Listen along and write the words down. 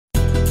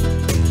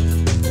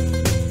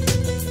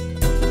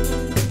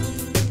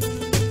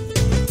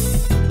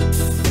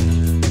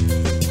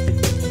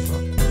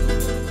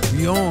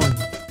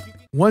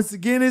Once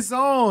again, it's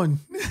on.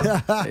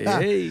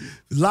 Hey.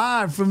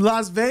 Live from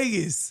Las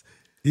Vegas.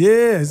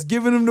 Yes,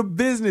 giving them the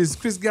business.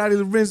 Chris Gotti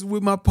Lorenzo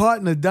with my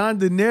partner, Don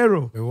De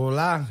Niro. Hey,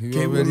 voila. You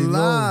Que already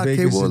voila, know.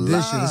 Vegas que voila.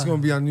 edition. It's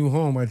going to be our new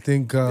home. I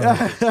think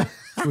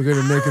we're going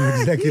to make an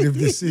executive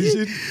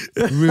decision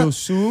real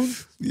soon.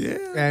 Yeah.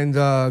 And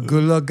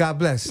good luck. God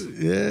bless.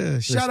 Yeah.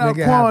 Shout make out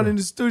it Quan happen. in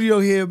the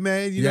studio here,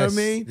 man. You know what I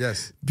mean?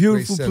 Yes.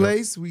 Beautiful Great setup.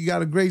 place. We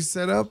got a great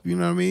setup. You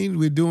know what I mean?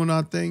 We're doing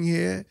our thing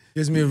here.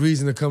 Gives me a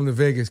reason to come to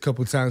Vegas a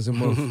couple times a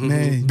month.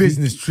 Man,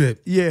 Business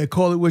trip. Yeah,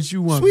 call it what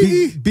you want.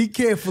 Sweetie. Be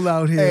careful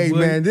out here. Hey boy.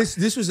 man, this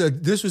was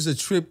a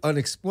trip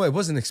unexpected. It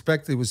wasn't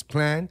expected. It was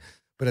planned,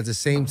 but at the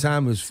same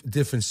time, it was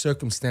different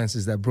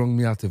circumstances that brought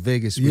me out to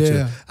Vegas, which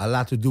Yeah. had a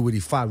lot to do with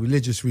Ifa,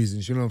 religious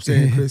reasons. You know what I'm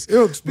saying, Chris?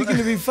 Yo, speaking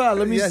of E5,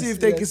 let me Yes, see if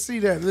they yes. can see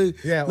that. Look,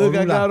 Yeah, look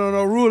I Orula. got on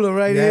a ruler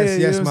right Yes, here.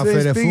 yes, you know my what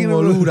I'm saying? friend. Speaking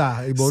of-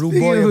 Fumolura, Iboruboya,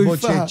 speaking of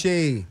E5,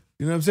 Bocheche. you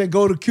know what I'm saying?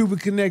 Go to Cuban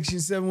Connection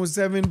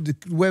 717, the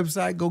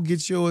website. Go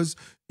get yours.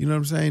 You know what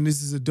I'm saying?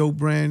 This is a dope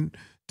brand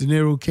De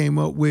Niro came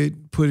up with,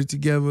 put it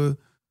together.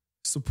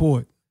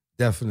 Support.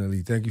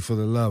 Definitely. Thank you for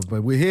the love.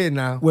 But we're here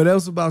now. What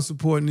else about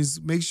supporting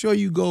this? Make sure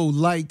you go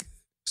like,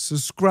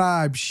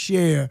 subscribe,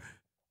 share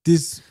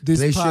this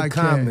Place podcast. your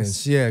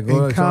comments. Yeah,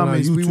 go And it's on our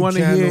comments. We YouTube want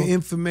to hear channel.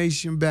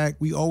 information back.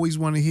 We always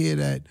want to hear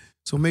that.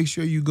 So make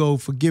sure you go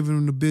for Giving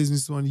Them the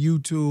Business on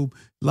YouTube.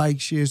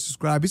 Like, share,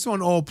 subscribe. It's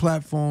on all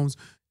platforms.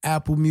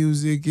 Apple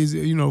Music is,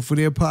 for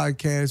their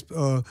podcast,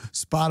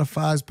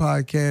 Spotify's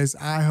podcast,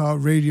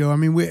 iHeartRadio. I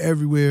mean, we're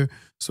everywhere.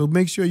 So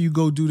make sure you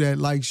go do that,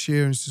 like,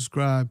 share, and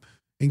subscribe,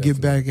 and get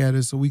back at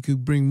us so we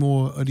could bring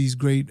more of these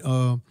great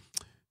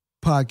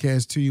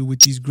podcasts to you with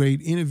these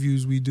great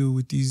interviews we do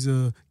with these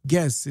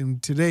guests.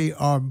 And today,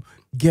 our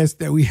guest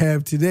that we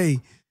have today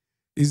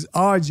is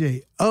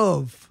RJ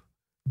of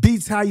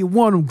Beats How You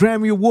Want 'Em,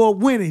 Grammy Award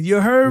winning.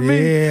 You heard me?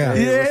 Yeah.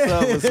 Hey,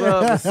 what's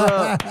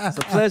up? It's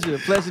a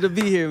pleasure to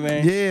be here,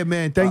 man. Yeah,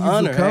 man. Thank you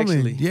honor, for coming.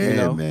 actually,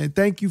 Yeah, man.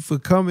 Thank you for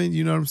coming.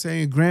 You know what I'm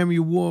saying? Grammy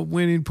Award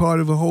winning,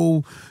 part of a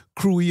whole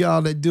crew of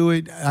y'all that do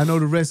it. I know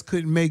the rest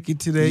couldn't make it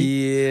today.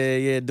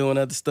 Yeah, doing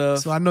other stuff.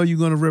 So I know you're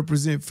going to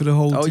represent for the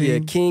whole Oh, team. yeah,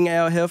 King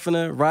Al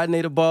Hefner,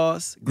 Rodney the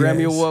Boss,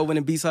 Grammy Yes. Award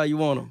winning Beats How You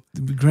Want 'Em.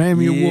 The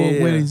Grammy Award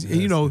Yeah. winners.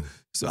 And,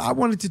 so I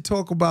wanted to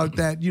talk about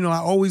that. I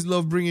always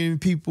love bringing in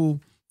people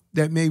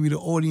that maybe the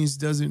audience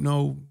doesn't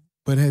know,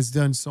 but has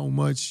done so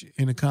much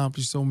and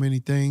accomplished so many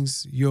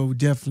things. You're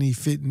definitely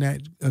fitting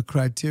that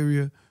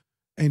criteria.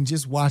 And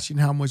just watching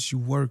how much you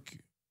work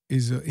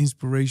is an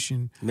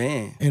inspiration.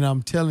 Man. And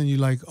I'm telling you,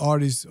 like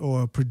artists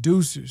or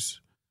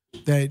producers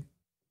that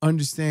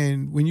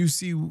understand, when you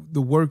see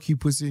the work he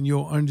puts in,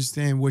 you'll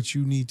understand what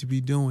you need to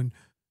be doing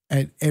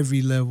at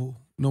every level,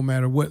 no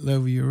matter what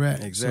level you're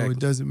at. Exactly. So it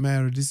doesn't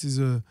matter.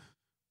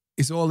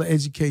 It's all the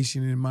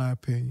education, in my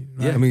opinion.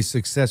 Right? Yeah, I mean,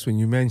 success, when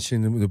you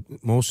mention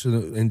most of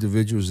the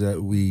individuals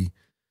that we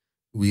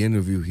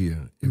interview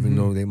here, even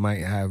though they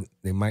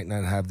might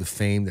not have the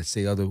fame that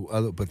say other,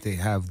 but they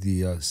have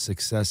the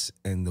success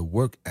and the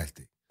work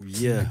ethic.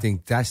 Yeah. I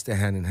think that's the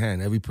hand in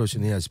hand. Every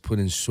person here has put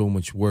in so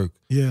much work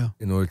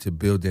in order to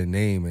build their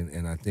name,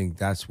 and I think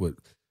that's what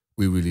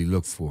we really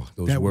look for.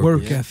 Those that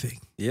workers. work ethic.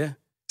 Yeah.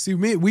 See,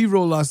 we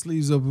roll our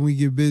sleeves up and we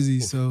get busy,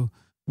 so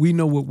we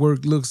know what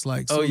work looks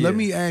like. So let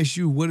me ask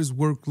you, what does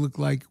work look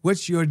like?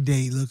 What's your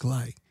day look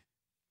like?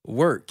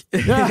 Work.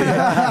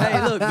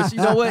 Hey, look, but you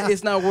know what?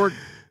 It's not work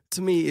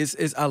to me.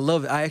 It's I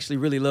love it. I actually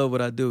really love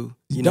what I do.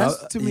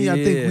 That's, to me,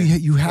 I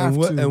think you have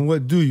to. And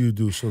what do you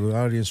do so the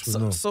audience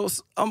would know? So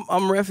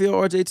I'm Raphael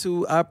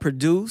RJ2. I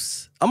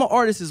produce. I'm an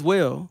artist as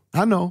well.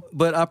 I know.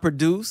 But I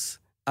produce,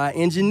 I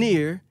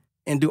engineer,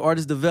 and do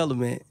artist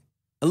development.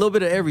 A little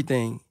bit of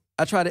everything.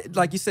 I try to,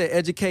 like you said,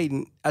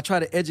 educating. I try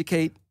to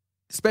educate,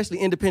 especially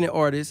independent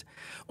artists,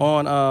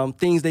 on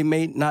things they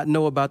may not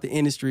know about the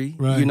industry,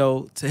 Right.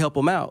 to help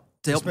them out,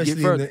 to help them get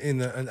Especially further.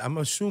 and I'm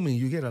assuming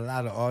you get a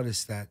lot of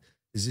artists that,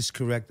 is this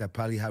correct, that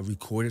probably have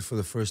recorded for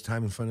the first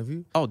time in front of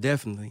you? Oh,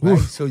 definitely. Right?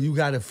 So you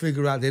got to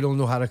figure out, they don't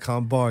know how to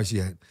count bars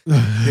yet.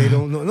 They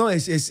don't know. No,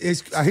 it's he knows,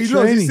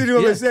 he's sitting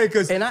over there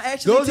because And I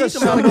actually teach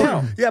them how to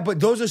count. Yeah, but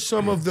those are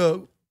some of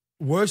the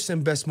worst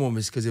and best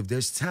moments, because if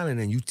there's talent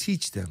and you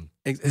teach them,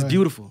 It's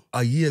beautiful.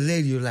 a year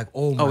later you're like,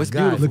 oh my it's God.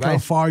 beautiful. Look how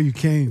far you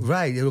came.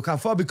 Right, look how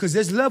far, because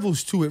there's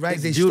levels to it, right?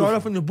 It's They beautiful. start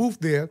off in the booth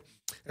there,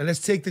 and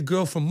let's take the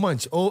girl from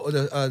Munch.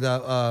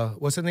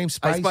 What's her name?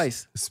 Spice?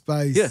 Spice.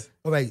 Spice. Yeah.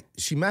 All right,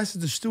 she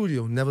mastered the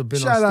studio, never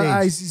been Shout on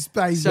out stage. Icy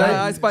Spice. Shout right?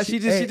 out Ice Spice. She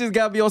just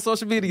got me on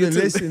social media too.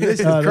 Listen,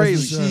 It's that's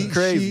crazy. what's up.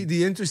 Crazy.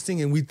 The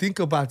interesting, and we think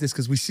about this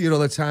because we see it all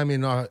the time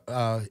in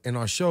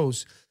our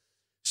shows.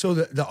 So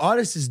the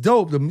artist is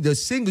dope. The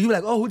singer, you're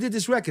like, oh, who did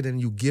this record? And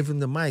you give them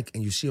the mic,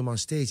 and you see them on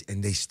stage,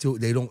 and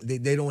they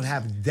don't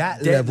have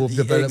that level of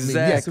development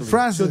exactly.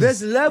 yet. So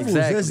there's levels.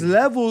 Exactly. There's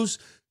levels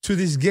to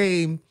this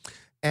game,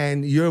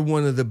 and you're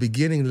one of the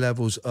beginning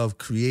levels of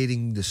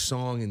creating the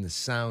song and the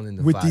sound and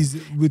the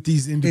vibe. with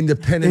these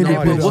Independent But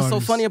artists. what's so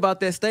funny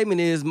about that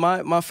statement is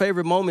my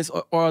favorite moments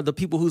are the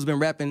people who's been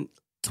rapping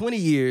 20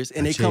 years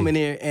and they come in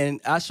here and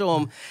I show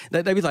them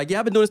that they be like, yeah,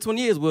 I've been doing this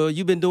 20 years. Well,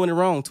 you've been doing it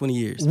wrong 20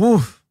 years.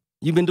 Woof.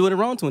 You've been doing it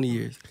wrong 20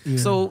 years. Yeah.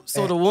 So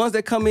the ones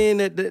that come in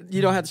that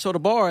you don't have to show the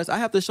bars, I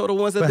have to show the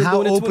ones that But been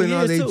how doing it 20 open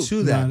are years they too.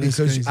 to that? Nah, that's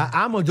Because crazy.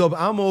 I'm a dope,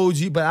 I'm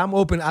OG, but I'm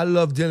open. I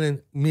love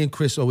dealing. Me and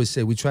Chris always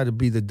say we try to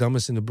be the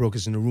dumbest and the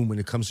brokest in the room when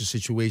it comes to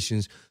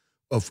situations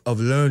of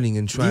learning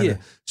and trying Yeah. to.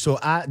 So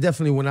I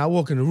definitely, when I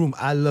walk in the room,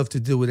 I love to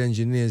deal with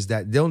engineers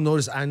that they'll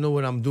notice I know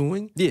what I'm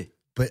doing, Yeah.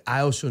 but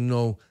I also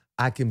know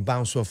I can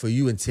bounce off of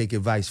you and take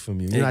advice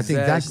from you. You know, I think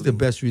that's Exactly. the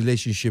best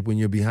relationship when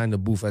you're behind the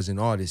booth as an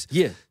artist.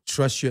 Yeah.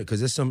 Trust you, because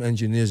there's some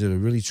engineers that are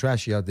really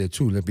trashy out there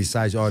too, like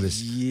besides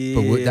artists.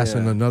 But that's Yeah.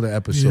 on another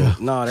episode. Yeah.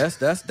 No,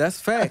 that's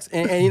facts.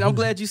 And I'm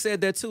glad you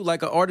said that too.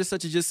 Like an artist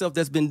such as yourself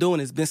that's been doing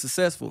it's been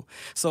successful.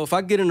 So if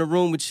I get in the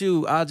room with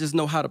you, I'll just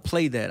know how to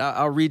play that.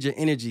 I'll read your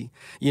energy.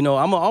 You know,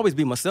 I'm gonna always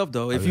be myself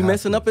though. If you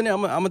messing up in there,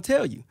 I'm gonna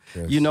tell you.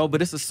 Yes. You know,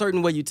 but it's a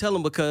certain way you tell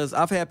them because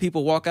I've had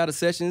people walk out of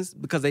sessions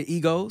because they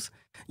egos.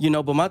 You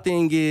know, but my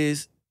thing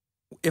is,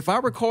 if I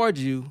record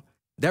you,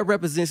 that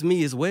represents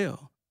me as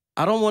well.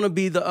 I don't want to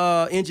be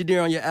the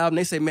engineer on your album.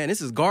 They say, man, this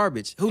is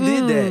garbage. Who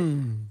did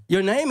that?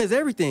 Your name is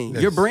everything.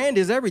 Yes. Your brand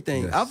is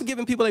everything. Yes. I've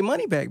given people their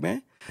money back,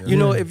 man. You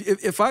know,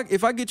 if I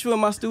get you in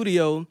my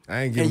studio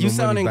I ain't and giving you no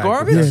sounding money back.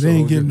 garbage, Yeah, they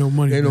ain't getting no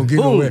money They don't back. get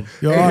Boom. nowhere.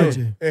 Yo, hey,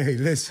 RJ. hey,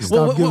 listen.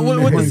 well, Stop giving when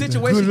them the money.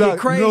 situation Good get luck.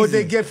 crazy, You know what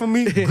they get from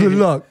me? Good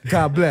luck.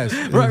 God bless.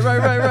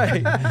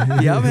 right.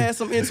 Yeah, I've had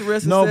some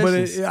interesting No,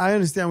 sessions. but I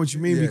understand what you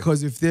mean Yeah.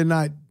 because if they're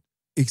not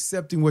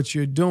accepting what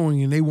you're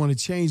doing and they want to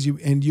change it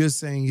and you're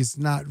saying it's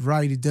not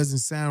right, it doesn't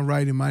sound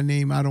right in my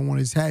name, I don't want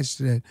to attach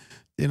to that,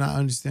 then I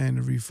understand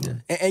the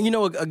refund. And you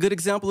know, a good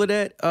example of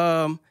that,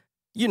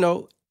 you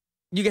know,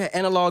 you got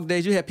analog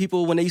days. You had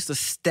people when they used to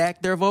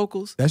stack their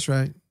vocals. That's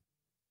right.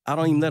 I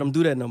don't even let them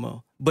do that no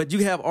more. But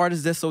you have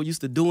artists that's so used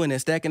to doing that,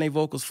 stacking their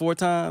vocals 4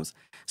 times.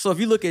 So if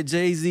you look at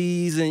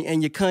Jay-Z's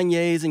and your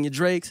Kanye's and your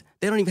Drake's,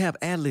 they don't even have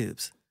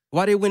ad-libs.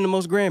 Why they win the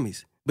most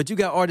Grammys? But you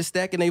got artists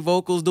stacking their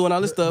vocals, doing all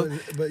this stuff.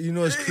 But you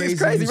know, it's crazy,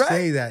 crazy, you right?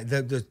 say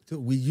that.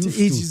 We used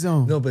To each to. his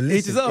own. No, but listen,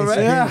 Each his own, it's right?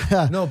 been-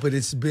 Yeah. No, but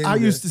it's been. I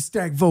used to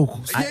stack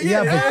vocals.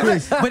 Yeah, but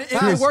Chris, But it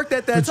didn't work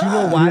at that but you time.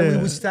 know why Yeah. we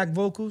would stack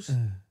vocals?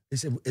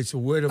 It's a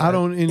word of. I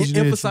don't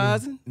engineer.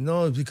 Emphasizing?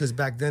 No, it's because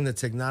back then the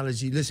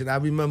technology. Listen, I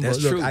remember.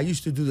 That's look, true. I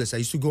used to do this. I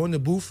used to go in the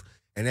booth,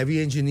 and every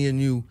engineer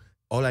knew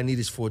all I need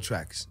is 4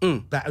 tracks.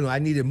 No, I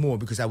needed more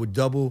because I would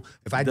double.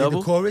 If I did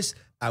Double? the chorus,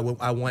 I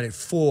wanted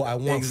 4. I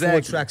want 4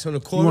 Exactly. tracks on the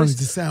You chorus. wanted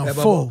to sound Blah,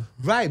 blah, full.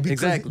 blah. Right, because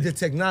Exactly. the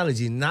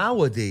technology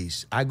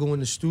nowadays. I go in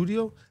the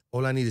studio.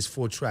 All I need is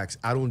 4 tracks.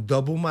 I don't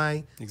double my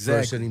verse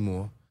Exactly.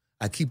 anymore.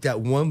 I keep that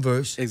one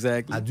verse.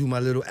 Exactly. I do my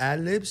little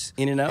ad-libs.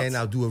 In and outs. And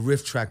I'll do a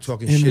riff track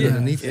talking In shit and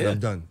underneath, out. and I'm Yeah.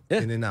 done.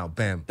 Yeah. In and out,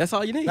 bam. That's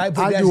all you need. Right,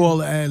 but I that's- do all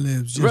the ad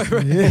libs. Right.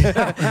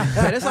 Yeah,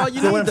 that's all you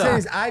So what need, I'm though. saying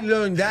is, I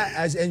learned that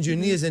as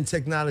engineers and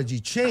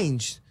technology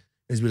changed,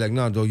 is be like,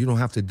 no, dog, you don't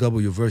have to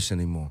double your verse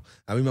anymore.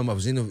 I remember I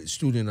was in the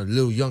studio and a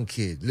little young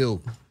kid,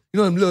 you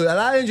know, a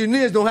lot of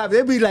engineers don't have.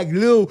 They be like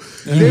they're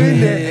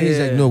in there, and he's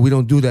like, no, we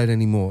don't do that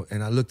anymore.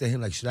 And I looked at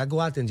him like, should I go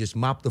out there and just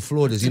mop the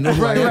floor? Does he know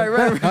who I am?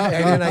 Right.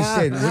 And then I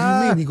said, what do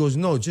you mean? He goes,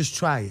 no, just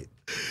try it.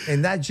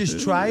 And that just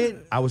try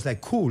it, I was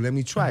like, cool, let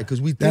me try it. Because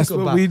we think That's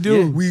about what we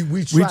do. We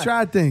We try.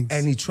 try things.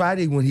 And he tried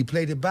it. When he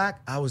played it back,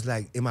 I was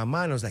like, in my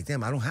mind, I was like,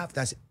 damn, I don't have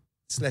that's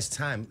it's less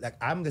time. Like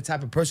I'm the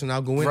type of person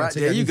I'll go in Right, and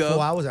take there at you least go.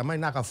 4 hours. I might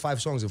knock out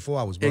 5 songs in 4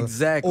 hours, bro.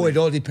 Exactly. Or it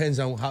all depends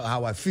on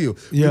how I feel.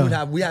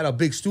 Yeah. We had a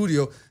big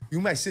studio. You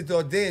might sit there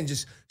all day and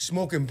just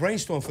smoke and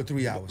brainstorm for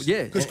 3 hours.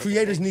 Yeah. Because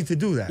creators need to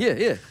do that.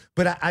 Yeah.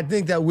 But I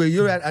think that where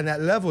you're at on that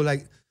level,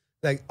 like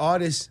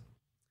artist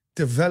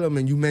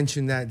development, you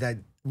mentioned that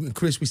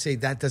Chris, we say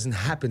that doesn't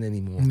happen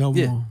anymore. No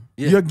Yeah. more.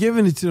 Yeah. You're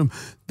giving it to them.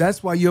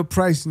 That's why your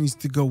price needs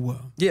to go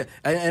up. Yeah,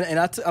 and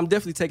I'm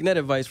definitely taking that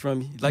advice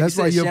from you. Like That's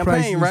you why said, your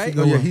price champagne, needs to right?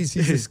 go Oh yeah, up. he's a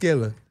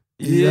skiller.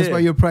 Yeah. That's why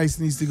your price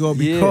needs to go up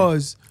Yeah.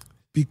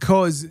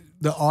 because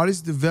the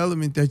artist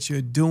development that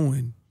you're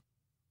doing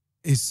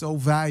is so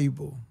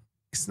valuable.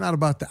 It's not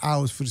about the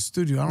hours for the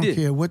studio. I don't Yeah.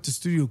 care what the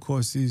studio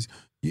cost is.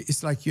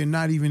 It's like you're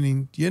not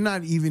even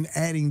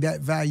adding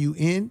that value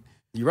in.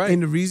 You're right.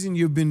 And the reason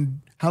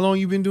how long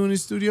you been doing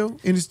this studio?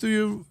 In the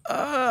studio?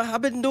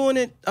 I've been doing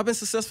it. I've been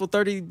successful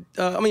 3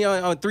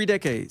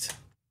 decades.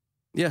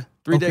 Yeah,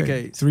 3 Okay,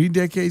 decades. 3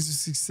 decades of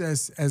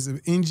success as an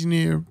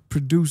engineer,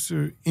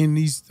 producer in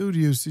these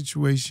studio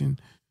situation.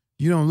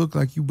 You don't look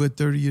like you but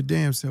 30 your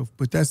damn self,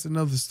 but that's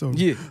another story.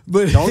 Yeah,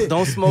 But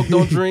don't smoke,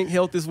 don't drink.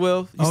 Health is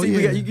wealth. You Oh, see,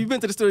 yeah. you've been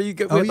to the studio. We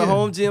got Oh, the yeah.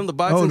 home gym, the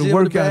boxing the gym, in the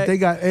workout, back. they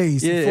got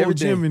A's, Yeah, full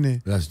everything. gym in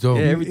there. That's dope.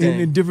 Yeah,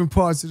 everything. In different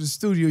parts of the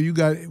studio, you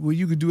got where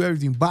you could do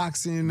everything,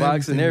 boxing,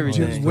 everything.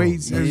 just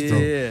weights, Yeah.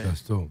 everything. Yeah.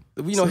 That's dope.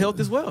 You know, health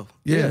is wealth.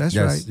 Yeah, that's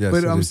Yes, right. yes,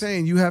 but it I'm is.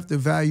 saying you have to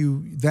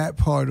value that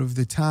part of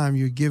the time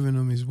you're giving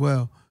them as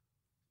well.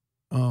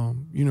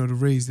 To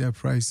raise that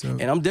price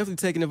up. And I'm definitely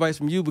taking advice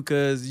from you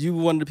because you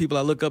one of the people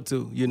I look up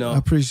to. You know, I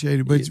appreciate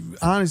it. But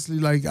honestly,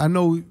 like I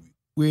know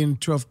we're in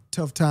tough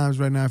times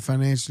right now,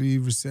 financially,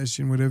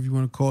 recession, whatever you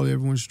want to call it.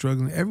 Everyone's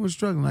struggling. Everyone's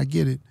struggling. I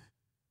get it.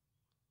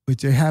 But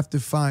they have to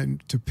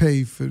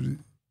pay for,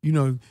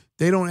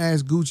 they don't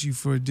ask Gucci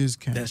for a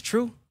discount. That's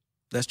true.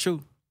 That's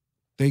true.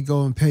 they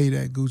go and pay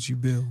that Gucci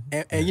bill.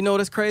 And you know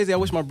what's crazy? I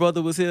wish my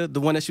brother was here, the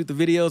one that shoot the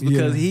videos,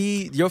 because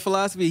your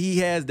philosophy, he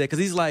has that. Because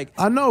he's like,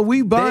 I know,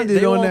 we bonded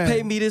they on won't that.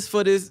 pay me this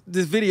for this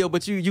video,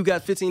 but you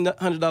got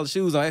 $1,500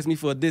 shoes on, ask me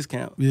for a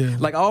discount. Yeah.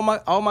 Like all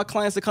my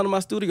clients that come to my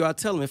studio, I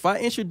tell them, if I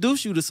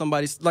introduce you to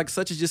somebody like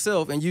such as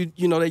yourself, and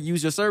you know they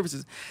use your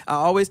services, I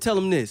always tell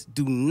them this: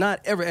 do not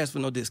ever ask for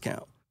no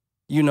discount.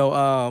 You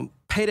know,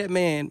 pay that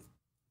man.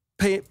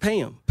 Pay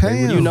him. Pay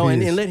him. You know,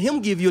 and let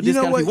him give you a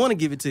discount if he want to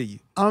give it to you.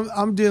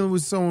 I'm dealing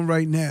with someone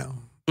right now,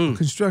 a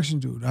construction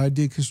dude. I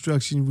did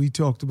construction. We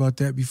talked about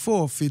that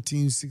before,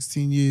 15,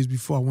 16 years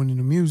before I went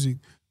into music.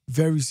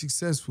 Very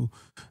successful.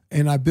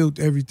 And I built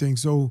everything.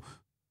 So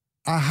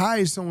I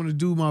hired someone to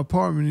do my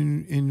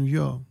apartment in New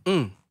York.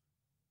 And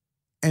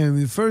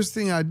the first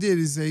thing I did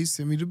is say,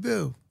 send me the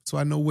bill. So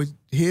I know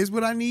here's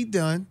what I need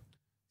done.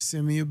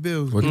 Send me a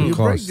bill. What Give me a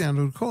cost? breakdown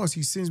of the cost.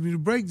 He sends me the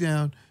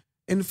breakdown.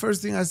 And the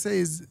first thing I say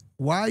is,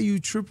 why are you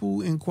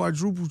triple and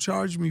quadruple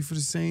charging me for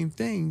the same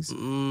things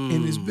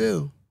in this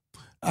bill?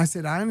 I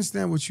said, I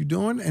understand what you're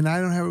doing, and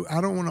I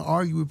don't want to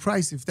argue with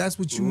price. If that's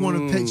what you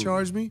want to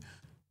charge me,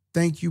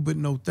 thank you, but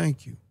no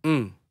thank you.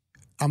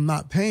 I'm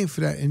not paying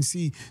for that. And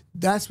see,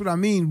 that's what I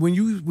mean. When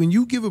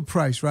you give a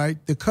price, right,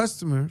 the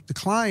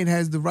client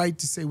has the right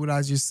to say what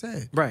I just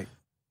said. Right.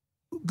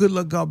 Good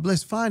luck, God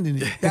bless finding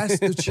it. That's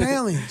the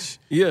challenge.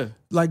 Yeah.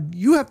 Like,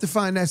 you have to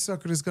find that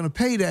sucker that's going to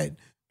pay that.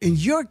 In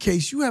your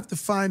case, you have to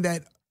find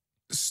that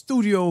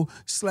studio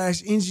 /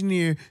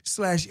 engineer /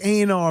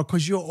 A&R,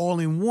 because you're all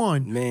in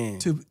one. Man.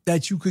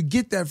 That you could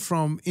get that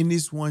from in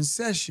this one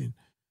session.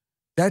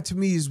 That to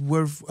me is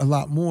worth a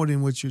lot more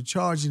than what you're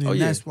charging, and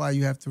that's why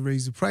you have to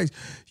raise the price.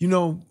 You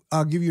know,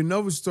 I'll give you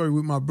another story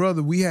with my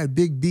brother. We had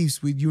big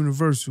beefs with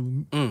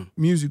Universal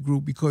Music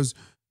Group because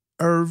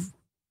Irv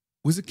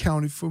was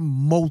accounted for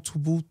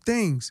multiple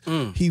things.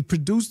 He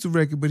produced the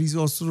record, but he's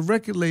also the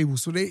record label.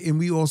 And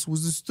we also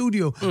was the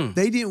studio.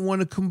 They didn't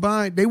want to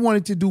combine. They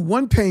wanted to do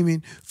one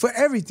payment for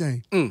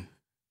everything. And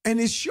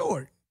it's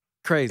short.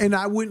 Crazy. And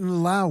I wouldn't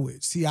allow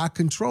it. See, I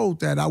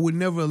controlled that. I would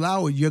never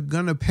allow it. You're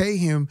going to pay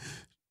him.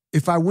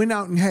 If I went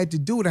out and had to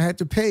do it, I had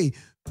to pay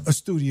a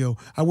studio.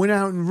 I went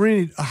out and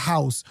rented a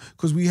house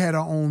because we had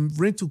our own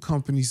rental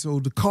company. So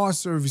the car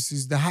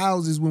services, the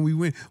houses, when we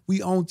went,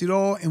 we owned it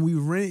all and we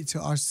rented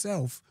to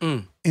ourselves.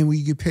 And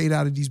we get paid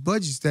out of these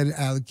budgets that are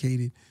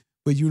allocated.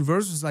 But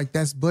Universal's like,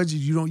 that's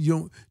budget.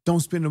 You don't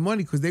spend the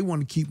money because they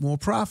want to keep more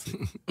profit.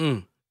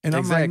 And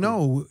I'm like,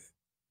 no.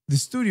 The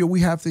studio,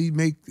 we have to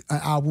make an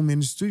album in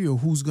the studio.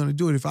 Who's going to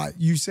do it?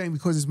 You saying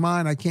because it's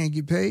mine, I can't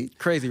get paid?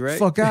 Crazy, right?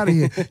 Fuck out of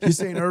here. You're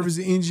saying Irv is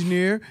an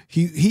engineer.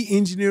 He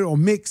engineered or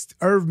mixed.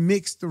 Irv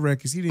mixed the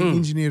records. He didn't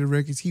engineer the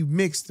records. He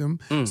mixed them.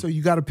 So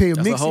you got to pay a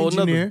mix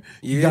engineer.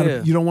 You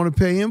don't want to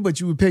pay him, but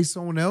you would pay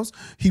someone else.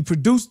 He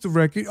produced the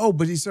record. Oh,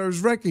 but it's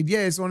Irv's record.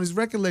 Yeah, it's on his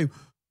record label.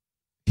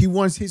 He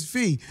wants his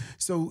fee.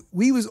 So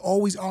we was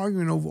always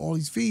arguing over all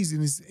these fees,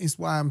 and it's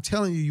why I'm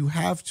telling you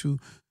have to.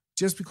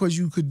 Just because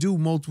you could do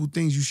multiple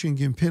things, you shouldn't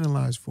get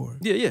penalized for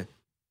it. Yeah.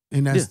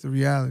 And that's the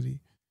reality.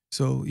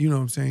 So, you know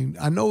what I'm saying?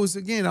 I know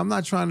I'm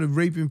not trying to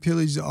rape and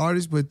pillage the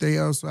artist, but they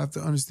also have to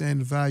understand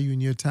the value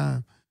in your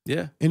time.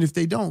 Yeah. And if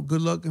they don't,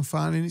 good luck in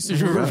finding it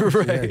somewhere else.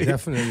 Right. Yeah,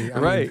 definitely. I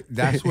mean,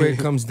 that's where it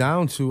comes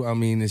down to. I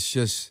mean, it's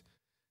just,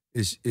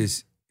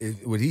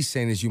 what he's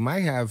saying is you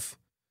might have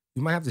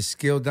to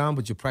scale down,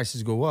 but your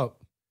prices go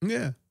up.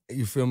 Yeah.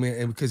 You feel me?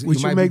 And because you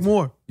might make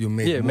more. You'll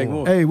make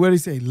more. Hey, what do they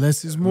say?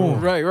 Less is more.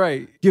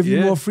 Right. Give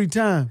you more free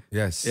time.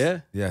 Yes.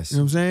 Yeah. Yes. You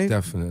know what I'm saying?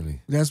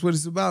 Definitely. That's what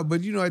it's about.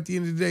 But you know, at the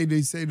end of the day,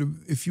 they say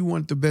if you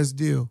want the best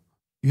deal,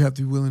 you have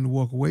to be willing to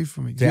walk away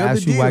from it. They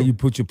ask you why you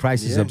put your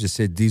prices up, just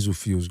said diesel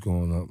fuel's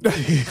going up.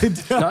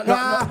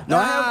 No,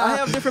 I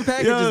have different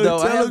packages though.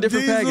 I have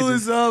different diesel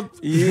packages. Is up.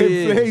 Yeah.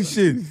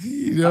 Inflation.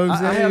 You know what I'm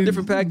saying? I have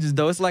different packages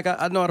though. It's like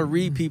I know how to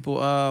read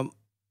people.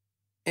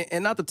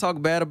 And not to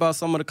talk bad about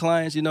some of the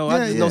clients, you know,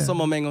 I just know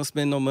some of them ain't gonna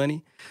spend no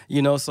money,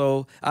 you know.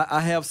 So I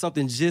have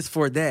something just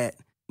for that.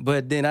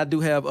 But then I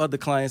do have other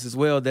clients as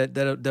well that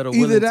are willing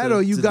either that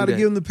or you got to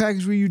give them the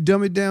package where you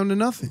dumb it down to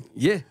nothing.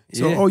 Yeah.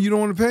 So you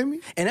don't want to pay me?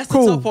 And that's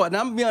the tough part. And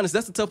I'm gonna be honest,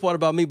 that's the tough part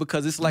about me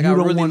because it's like I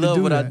really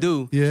love what I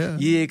do. Yeah.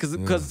 Yeah,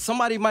 because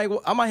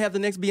I might have the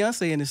next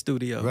Beyonce in the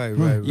studio.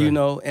 Right. You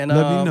know, and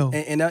let me know.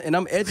 And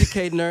I'm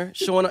educating her,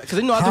 showing her because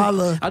you know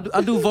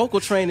I do vocal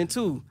training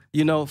too.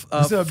 You know,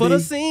 What's up, for D? the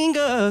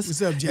singers.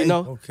 What's up, Jay? You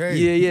know, okay.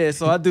 Yeah.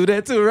 So I do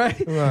that too, right?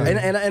 Right.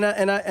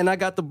 And I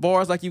got the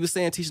bars like you were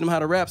saying, teaching them how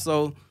to rap.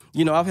 So.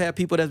 You know, I've had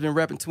people that's been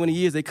rapping 20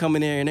 years, they come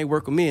in there and they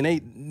work with me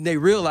and they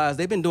realize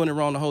they've been doing it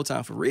wrong the whole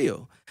time for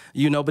real.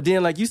 You know, but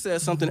then like you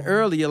said something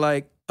earlier,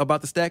 like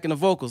about the stacking of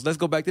vocals. Let's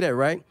go back to that,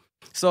 right?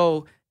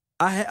 So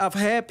I've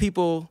had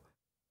people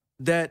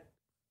that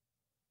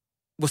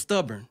were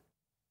stubborn.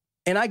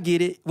 And I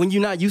get it. When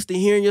you're not used to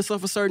hearing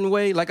yourself a certain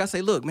way, like I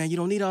say, look, man, you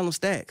don't need all them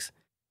stacks.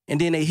 And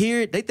then they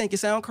hear it, they think it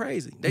sound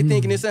crazy. They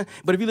thinking it sound,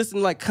 but if you listen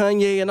to like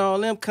Kanye and all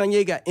them,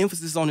 Kanye got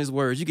emphasis on his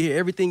words. You can hear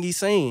everything he's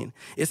saying.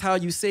 It's how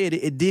you say it.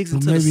 It digs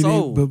into the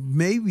soul. But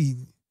maybe,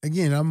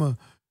 again, I'm a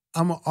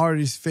I'm an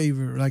artist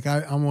favor. Like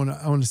I'm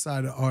on the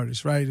side of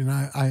artists, right? And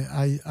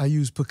I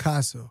use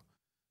Picasso,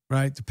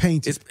 right? The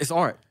painting. It's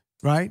art.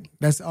 Right?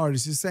 That's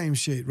artist. It's the same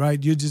shit,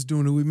 right? You're just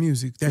doing it with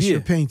music. That's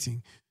your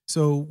painting.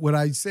 So what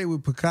I say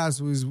with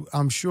Picasso is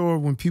I'm sure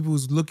when people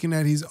was looking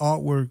at his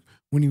artwork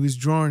when he was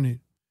drawing it,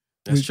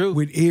 that's true.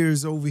 With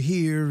ears over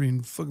here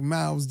and fucking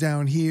mouths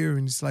down here,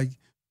 and it's like,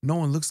 no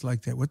one looks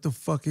like that. What the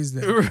fuck is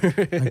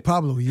that? Like,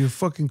 Pablo, you're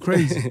fucking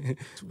crazy.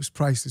 It's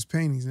priceless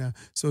paintings now.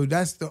 So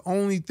that's the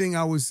only thing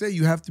I would say.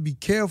 You have to be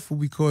careful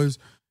because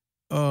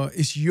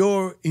it's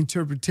your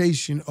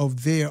interpretation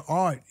of their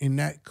art, and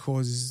that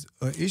causes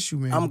an issue,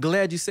 man. I'm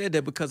glad you said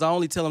that because I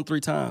only tell them 3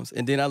 times,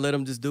 and then I let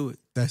them just do it.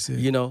 That's it.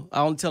 You know,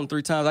 I only tell them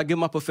 3 times. I give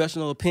my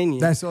professional opinion.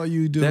 That's all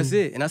you do. That's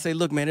it. And I say,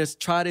 look, man,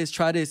 try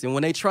this. And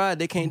when they try it,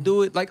 they can't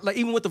do it. Like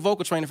even with the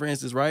vocal training, for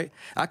instance, right?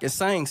 I can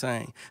sing.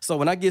 So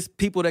when I get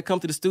people that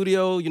come to the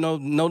studio, you know,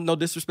 no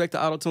disrespect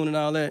to auto-tune and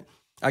all that,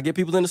 I get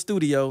people in the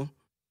studio,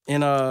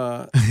 and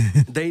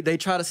they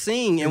try to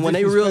sing, and when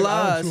they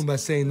realize, by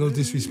saying no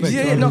disrespect,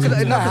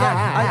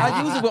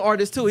 I use it with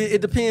artists too.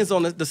 It depends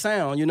on the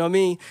sound, you know what I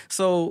mean?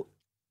 So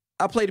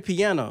I play the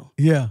piano.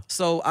 Yeah.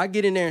 So I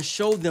get in there and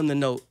show them the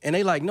note, and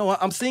they like, no,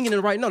 I'm singing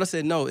the right note. I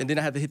said no, and then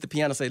I have to hit the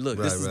piano and say, look,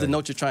 this is the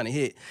note you're trying to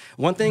hit.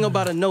 One thing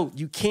about a note,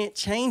 you can't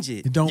change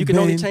it. You can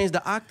only change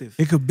the octave.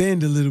 It could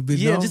bend a little bit.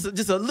 Yeah, no?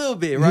 just a little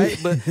bit, right?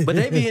 But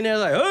they be in there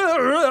like,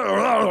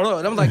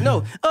 and I'm like,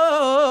 no,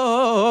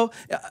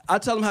 I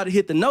tell them how to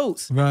hit the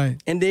notes, right?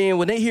 And then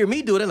when they hear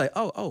me do it, they're like,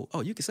 oh,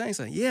 you can sing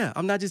something. Yeah,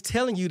 I'm not just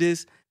telling you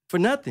this for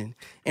nothing.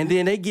 And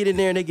then they get in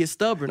there and they get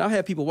stubborn. I've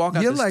had people walk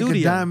out the studio. You're like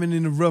a diamond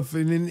in the rough,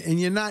 and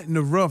you're not in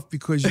the rough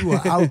because you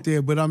are out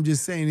there. But I'm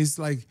just saying, it's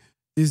like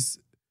there's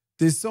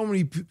so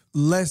many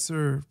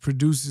lesser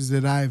producers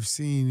that I've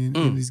seen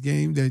in this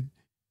game that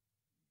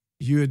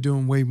you're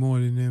doing way more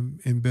than them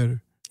and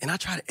better. And I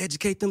try to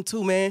educate them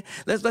too, man.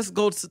 Let's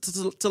go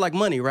to like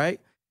money,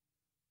 right?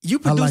 You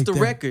produced the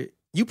record.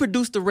 You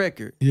produced the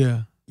record.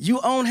 Yeah.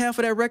 You own half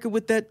of that record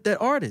with that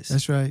artist.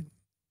 That's right.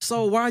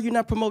 So why are you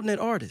not promoting that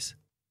artist?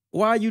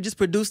 Why are you just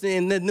producing it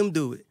and letting them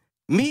do it?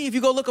 Me, if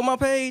you go look on my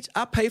page,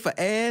 I pay for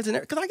ads and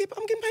because I'm getting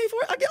paid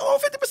for it. I get all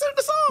 50% of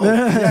the song. So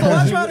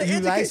I try to educate. You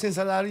license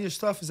a lot of your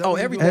stuff? Is that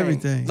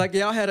everything. Like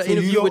y'all had an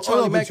interview with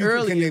Charlie Mack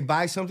earlier. Can they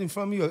buy something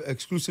from you, an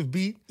exclusive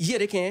beat? Yeah,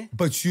 they can.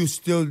 But you're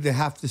still gonna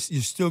have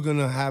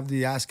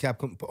the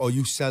ASCAP, or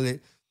you sell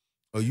it,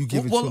 or you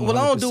give it to them. Well,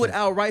 I don't do it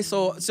outright.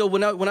 So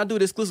when I do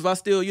the exclusive, I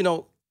still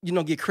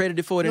get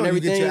credited for it and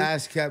everything. You get your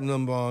ASCAP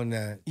number on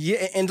that.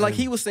 Yeah, and like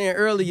he was saying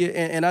earlier,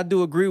 and I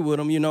do agree with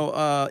him,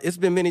 it's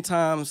been many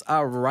times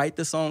I write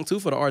the song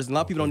too for the artist. And a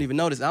lot of people don't even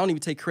know this. I don't even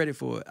take credit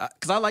for it.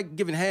 Because I like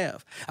giving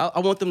half.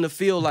 I want them to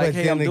feel like,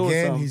 hey, I'm doing something. But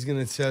then again, he's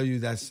going to tell you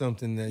that's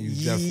something that you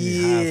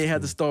definitely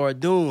have to start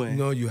doing.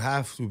 No, you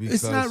have to because...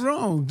 It's not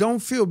wrong. Don't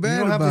feel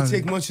bad about it. You don't have to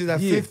take much of that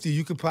 50.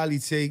 You could probably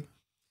take...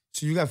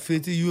 So you got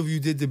 50, if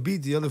you did the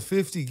beat, the other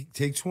 50,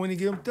 take 20,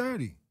 give them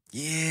 30.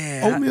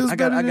 Yeah, oatmeal's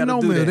better than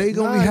no meal. They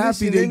gonna be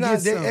happy they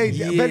get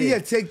something. Better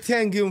yet, take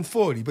 10, give them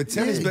 40. But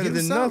 10 is better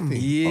than nothing.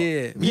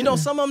 Yeah.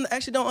 Some of them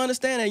actually don't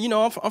understand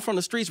that. I'm from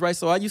the streets, right?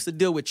 So I used to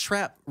deal with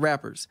trap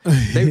rappers.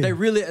 They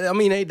really,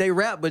 they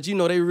rap, but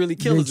they really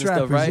killers and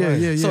stuff, right?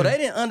 Yeah. So they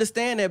didn't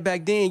understand that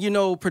back then.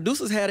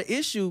 Producers had an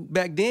issue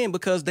back then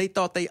because they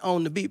thought they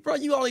owned the beat. Bro,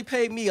 you only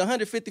paid me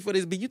 $150 for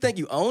this beat. You think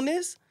you own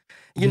this?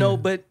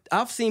 But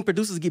I've seen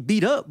producers get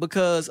beat up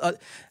because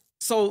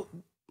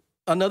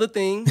another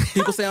thing,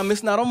 people say I'm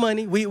missing out on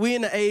money. We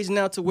in the age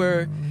now to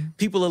where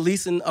people are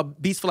leasing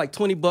beats for like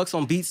 $20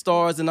 on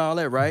BeatStars and all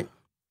that, right?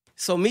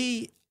 So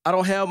me, I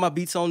don't have my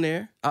beats on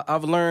there.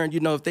 I've learned,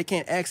 if they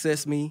can't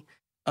access me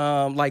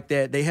like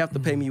that, they have to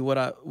pay me what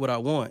I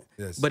want.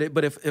 Yes.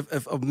 But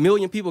if a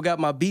million people got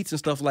my beats and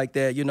stuff like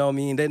that,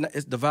 then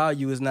the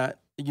value is not,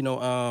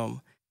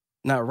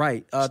 not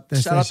right. Shout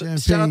out to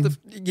that's champagne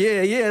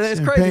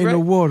crazy, right? No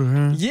water,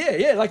 huh?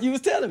 Yeah, like you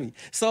was telling me.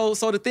 So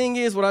the thing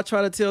is, what I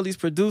try to tell these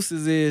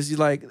producers is,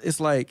 it's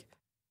like,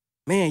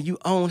 man, you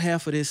own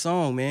half of this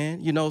song,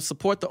 man.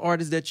 Support the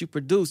artists that you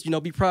produce.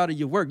 Be proud of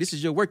your work. This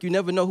is your work. You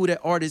never know who that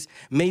artist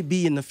may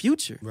be in the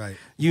future. Right.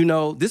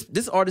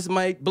 This artist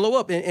might blow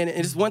up. And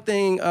it's one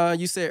thing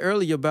you said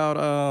earlier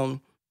about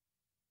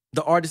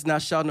the artists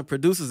not shouting the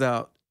producers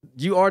out.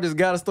 You artists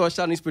got to start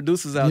shouting these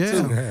producers out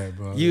too. Yeah,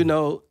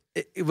 bro.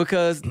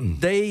 Because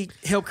they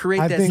help create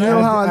that sound. You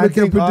know how I look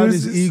at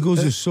producers?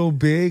 Egos are so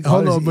big.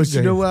 Hold on, but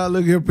you know why I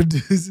look at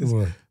producers?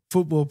 What?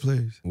 Football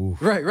players. Oof.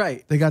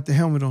 Right. They got the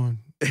helmet on.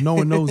 No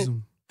one knows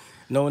them.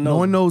 No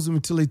one knows them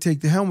until they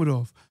take the helmet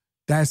off.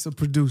 That's a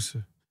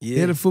producer. Yeah.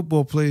 They're the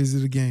football players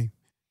of the game.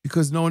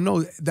 Because no one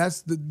knows.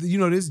 That's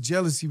there's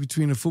jealousy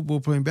between a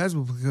football player and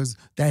basketball because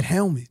that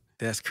helmet.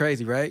 That's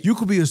crazy, right? You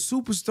could be a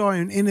superstar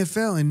in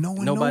NFL and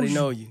nobody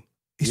know you.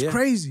 It's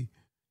crazy.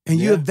 And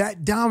you're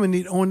that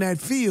dominant on that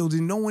field,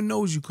 and no one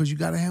knows you because you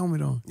got a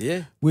helmet on.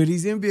 Yeah. Where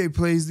these NBA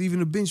players, even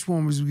the bench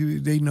warmers,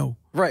 they know.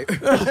 Right.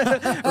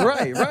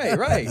 right.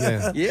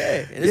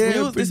 Yeah.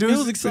 This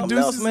music's something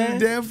else, man.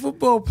 Damn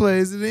football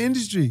players in the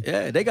industry.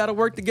 Yeah, they got to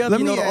work together.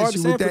 Let me the ask artists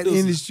you, and with that producers.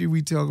 industry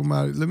we talking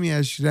about, let me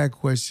ask you that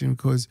question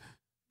because,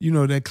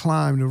 that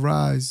climb, the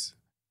rise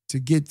to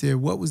get there,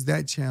 what was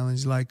that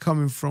challenge like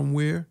coming from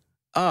where?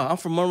 I'm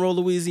from Monroe,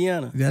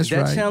 Louisiana. That's that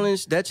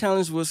right. That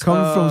challenge was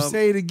coming from.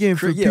 Say it again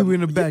for people in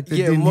the back that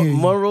didn't hear you.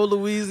 Monroe,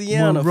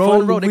 Louisiana.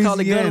 Fun Row. They call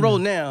it Gun Row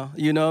now.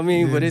 You know what I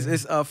mean? Yeah. But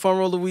it's Fun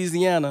Row,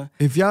 Louisiana.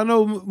 If y'all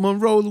know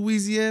Monroe,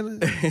 Louisiana,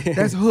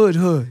 that's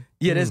hood.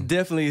 Yeah, that's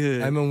definitely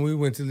hood. I remember we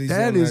went to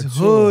Louisiana. That is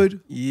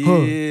hood.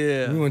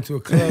 Yeah. We went to a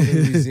club in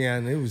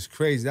Louisiana. It was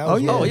crazy. That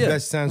was one of the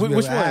best times we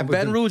Which ever one? had.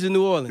 Baton Rouge or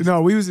New Orleans?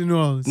 No, we was in New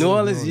Orleans. New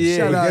Orleans, yeah.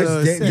 Shout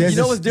out, you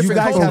know what's different?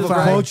 You guys have a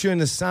right? culture and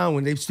a sound.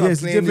 When they start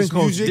playing this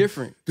music,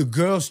 different. The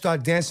girls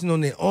start dancing on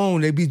their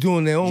own. They be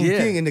doing their own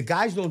thing. And the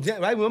guys don't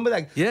dance, right?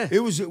 Remember,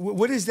 it was,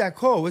 what is that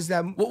called? What's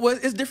that? Well,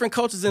 it's different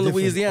cultures in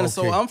Louisiana. Okay.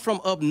 So I'm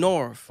from up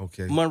north,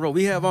 Monroe.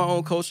 We have our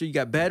own culture. You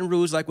got Baton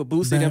Rouge, like with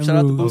Boosie them. Shout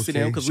out to Boosie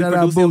them, because we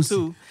produce them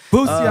too.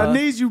 Boosie, I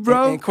need you,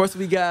 bro. And of course,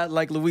 we got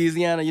like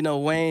Louisiana,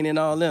 Wayne and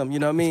all them. You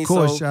know what I mean? Of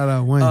course, shout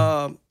out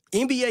Wayne.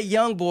 NBA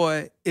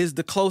Youngboy is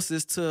the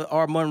closest to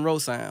our Monroe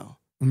sound.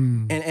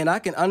 And I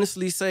can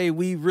honestly say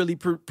we really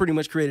pretty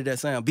much created that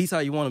sound. Beats How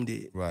You Want 'Em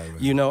did. Right.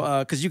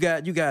 Because you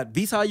got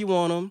Beats How You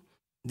Want 'Em.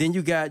 Then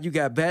you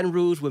got Baton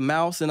Rouge with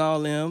Mouse and all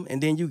them,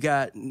 and then you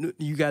got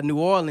New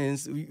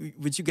Orleans,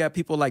 which you got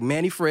people like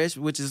Manny Fresh,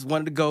 which is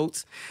one of the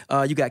GOATs.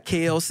 You got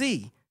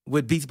KLC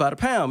with Beats by the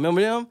Pound.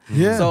 Remember them?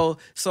 Yeah.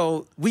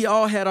 So we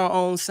all had our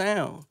own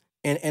sound.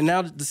 And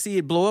now to see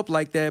it blow up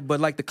like that, but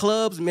like the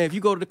clubs, man, if you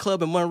go to the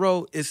club in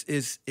Monroe,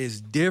 it's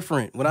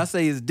different. When I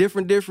say it's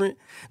different,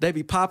 they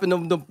be popping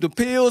the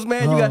pills,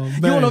 man.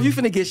 You don't know if you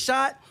finna get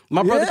shot.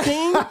 My brother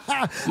King,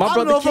 I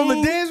don't know if I'm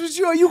gonna dance with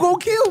you or you gonna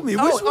kill me.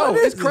 Which one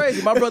is it's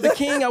crazy. My brother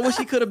King, I wish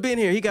he could have been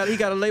here. He got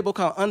a label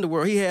called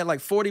Underworld. He had like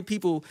 40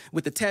 people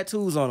with the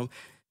tattoos on them.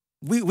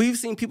 We've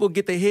seen people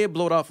get their head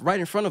blowed off right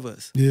in front of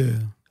us. Yeah.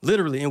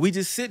 Literally, and we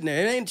just sitting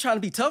there. It ain't trying to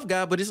be tough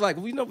guy, but it's like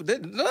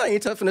that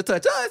ain't tough to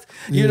touch us,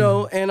 you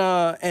know.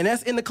 And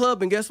that's in the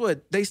club, and guess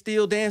what? They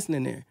still dancing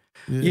in there.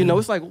 Yeah.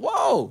 It's like,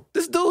 whoa,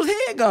 this dude's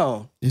head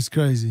gone. It's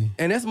crazy.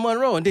 And that's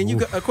Monroe. And then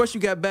of course, you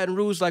got Baton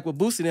Rouge, like with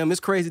Boosie them. It's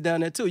crazy down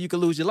there too. You could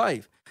lose your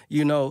life,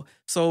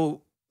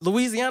 So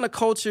Louisiana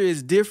culture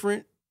is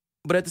different,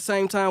 but at the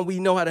same time, we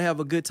know how to have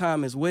a good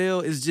time as well.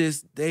 It's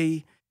just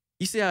you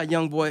see how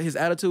Youngboy, his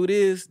attitude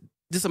is.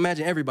 Just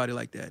imagine everybody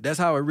like that. That's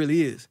how it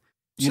really is.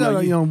 Shout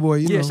out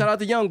Youngboy. Yeah, shout out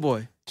to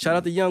Youngboy. Shout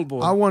out to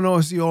Youngboy. I want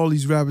to see all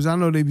these rappers. I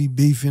know they be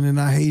beefing and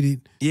I hate it.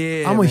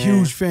 Yeah, I'm a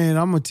huge fan.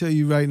 I'm going to tell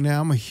you right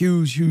now, I'm a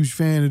huge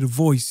fan of The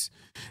Voice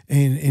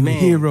and the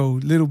Hero,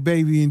 Little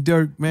Baby and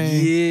Dirk, man.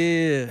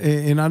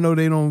 Yeah. And I know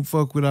they don't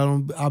fuck with,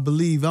 I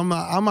believe. I'm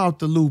out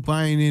the loop.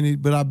 I ain't in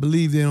it, but I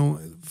believe they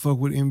don't fuck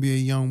with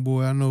NBA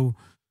Youngboy. I know.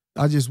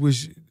 I just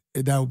wish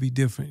that would be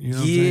different. You know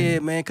what I'm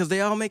saying? Man, because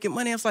they all making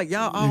money. It's like,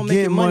 y'all all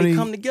making money,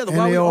 come together.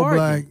 Why we all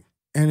arguing? Black.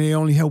 And they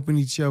only helping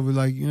each other,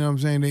 like, you know what I'm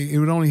saying? It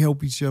would only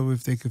help each other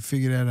if they could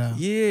figure that out.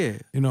 Yeah.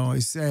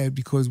 It's sad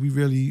because we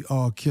really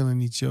are killing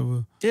each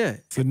other. Yeah.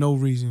 For no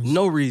reason.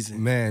 No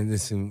reason. Man,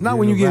 listen. Not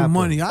when you get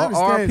money. I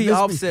understand. RP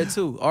Offset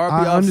too. RP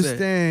I Offset.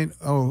 understand.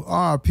 Oh,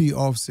 RP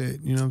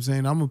Offset. You know what I'm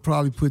saying? I'm going to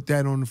probably put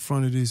that on the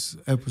front of this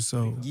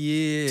episode.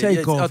 Yeah.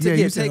 Takeoff.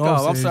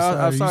 Takeoff.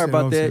 I'm sorry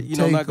about that.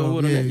 Knock on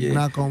wood on that. Yeah.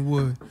 Knock on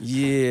wood.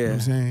 Yeah. You know what I'm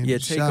saying? Yeah,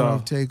 Shout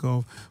out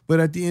Takeoff. But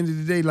at the end of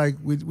the day, like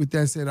with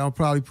that said, I'll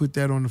probably put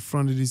that on the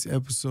front of this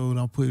episode.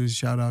 I'll put a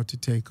shout out to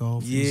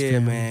Takeoff. Yeah,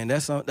 man.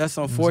 That's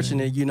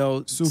unfortunate,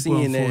 Super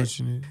seeing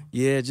unfortunate. That.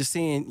 Yeah, just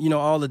seeing,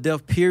 all the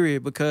death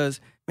period because,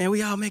 man,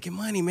 we all making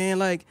money, man.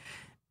 Like,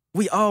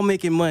 we all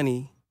making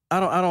money. I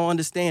don't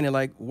understand it.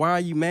 Like, why are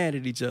you mad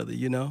at each other,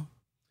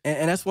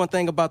 And that's one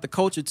thing about the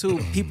culture, too.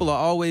 People are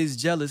always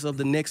jealous of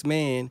the next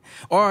man.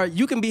 Or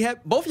you can be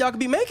both of y'all can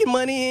be making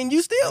money and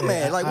you still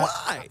mad. Like,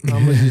 why?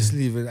 I'm going to just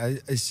leave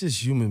it. It's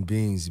just human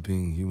beings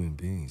being human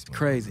beings. Man.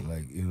 Crazy.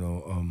 Like,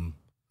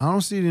 I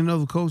don't see it in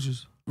other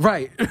cultures.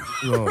 Right.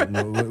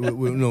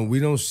 No, we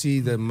don't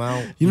see the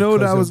amount. You know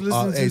what I was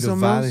listening to? The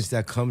violence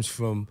that comes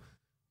from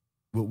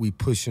what we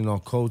push in our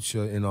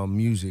culture and our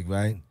music,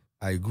 right?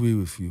 I agree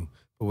with you.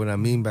 But what I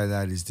mean by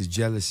that is the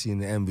jealousy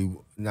and the envy.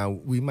 Now,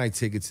 we might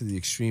take it to the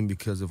extreme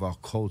because of our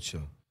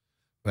culture,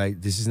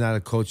 right? This is not a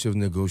culture of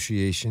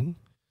negotiation.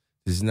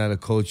 This is not a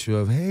culture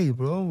of, hey,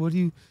 bro, what do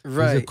you...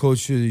 Right. It's a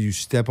culture that you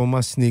step on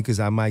my sneakers,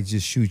 I might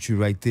just shoot you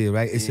right there,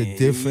 right? It's a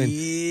different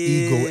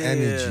ego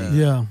energy.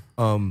 Yeah.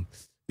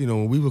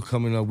 When we were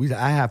coming up,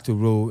 I have to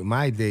roll, in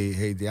my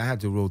day, I had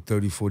to roll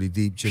 30, 40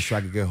 deep just so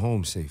I could get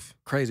home safe.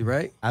 Crazy,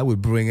 right? I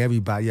would bring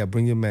everybody,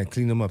 bring your man,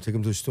 clean him up, take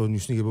him to the store, new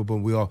sneaker,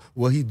 boom,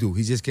 what he do?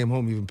 He just came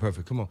home even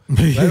perfect. Come on.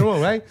 Right or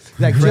wrong, right?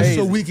 Like, Crazy.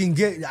 just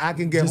so I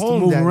can get just home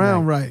to move that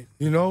around night.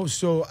 right.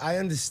 So I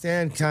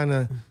understand kind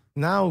of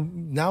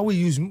Now we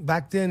use,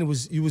 back then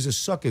you was a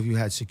sucker if you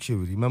had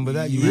security. Remember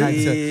that? You Yeah. had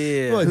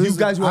to. Well, you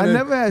guys I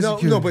never had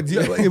security. No, but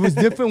it was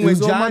different It when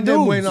was all my John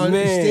then went dudes. on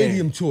Man.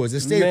 stadium tours. The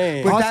stadium,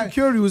 Man. but Our that,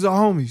 security was our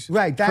homies.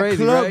 right, that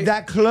Crazy, club, right?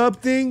 that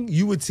club thing,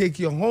 you would take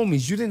your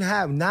homies. You didn't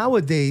have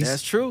nowadays.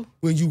 That's true.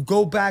 When you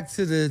go back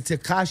to the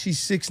Tekashi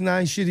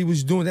 6ix9ine shit he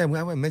was doing, that I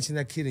haven't mentioned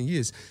that kid in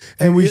years.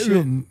 And we you-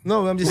 shouldn't.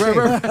 No, I'm just saying.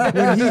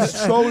 When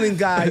he's trolling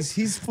guys,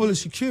 he's full of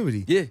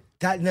security. Yeah.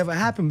 That never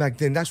happened back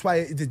then. That's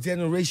why the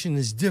generation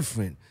is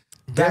different.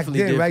 Back Definitely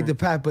then, right, different. the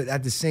path, but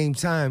at the same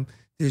time,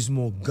 there's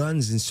more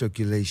guns in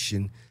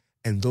circulation.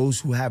 And those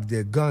who have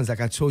their guns,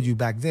 like I told you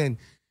back then,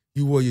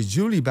 you wore your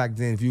jewelry back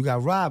then. If you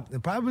got robbed,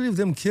 and probably if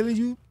them killing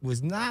you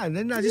was not.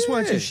 They not just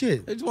want your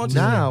shit. They just want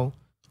your now,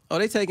 Oh,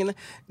 they taking it.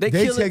 They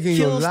Killing, taking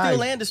your steal,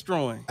 life. and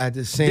destroying. at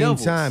the same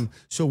Devils. time,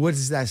 so what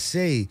does that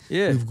say?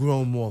 Yeah. We've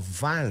grown more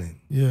violent,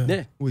 Yeah.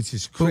 Yeah. which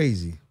is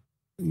crazy.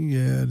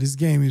 Yeah, this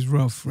game is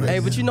rough, right? Hey,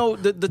 but now. you know,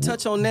 the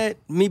touch on that,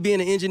 me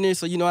being an engineer,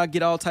 so you know I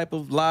get all type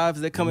of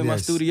lives that come in my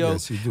Yes, studio.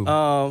 yes, you do.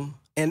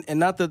 And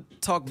not to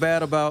talk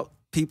bad about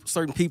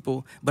certain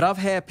people, but I've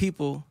had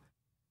people,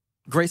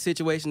 great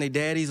situation, they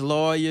daddies,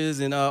 lawyers,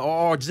 and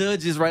or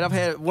judges, right? I've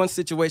had one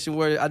situation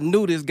where I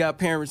knew this guy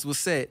parents was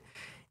set,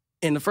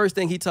 and the first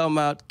thing he talking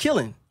about,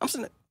 killing. I'm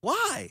saying,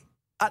 why?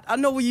 I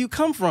know where you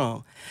come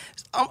from.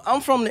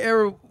 I'm from the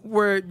era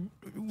where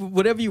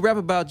whatever you rap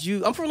about,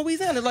 I'm from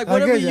Louisiana. Like I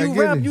whatever get it, I you get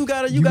rap, it. you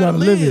gotta gotta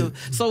live live.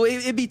 it. So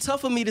it'd be tough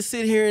for me to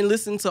sit here and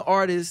listen to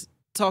artists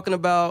talking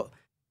about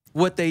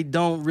what they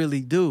don't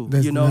really do.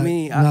 That's you know what I not-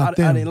 mean? not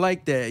I them. didn't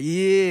like that.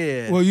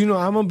 Yeah. Well, you know,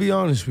 I'm gonna be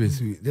honest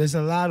with you. There's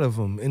a lot of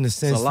them in the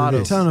sense a lot that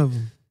of a ton of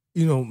them.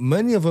 you know,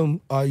 many of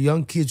them are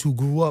young kids who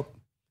grew up,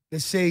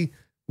 let's say,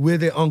 with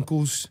their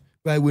uncles,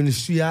 right, when the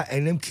street out,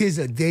 and them kids,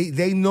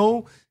 they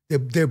know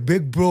that their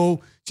big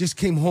bro just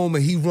came home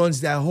and he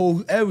runs that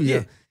whole area.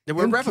 Yeah, they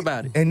would Them rap ki-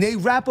 about it. And they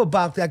rap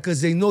about that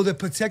because they know they're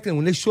protected.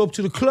 When they show up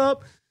to the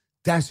club,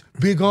 that's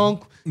Big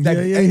Unc. That,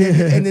 Yeah, yeah, and, then,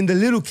 yeah. and then the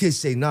little kids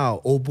say, nah,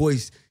 old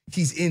boy's,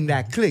 he's in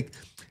that clique.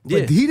 But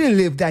Yeah. he didn't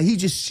live that. He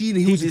just seen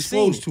it. He was just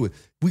seen exposed it. to it.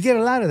 We get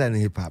a lot of that in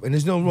hip hop. And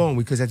there's no wrong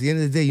because at the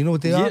end of the day, you know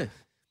what they Yeah. are?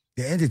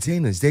 They're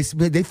entertainers. They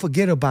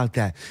forget about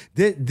that.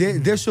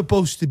 They're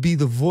supposed to be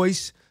the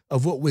voice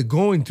of what we're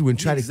going through and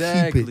try to keep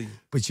Exactly. it.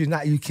 But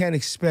you can't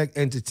expect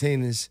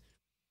entertainers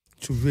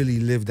to really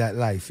live that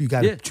life. You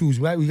got to Yeah. choose,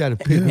 right? We got to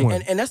pick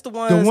one. And that's the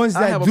ones, The ones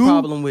I that have do a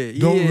problem with.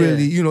 don't Yeah.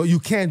 really, you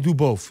can't do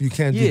both. You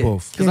can't do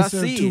both. Because I Can't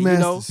serve see two it, you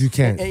know. masters. You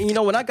can't. And you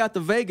know, when I got to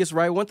Vegas,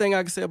 right, one thing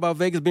I can say about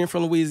Vegas being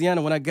from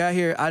Louisiana, when I got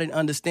here, I didn't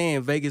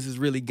understand Vegas is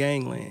really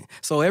gangland.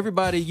 So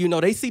everybody, you know,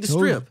 they see the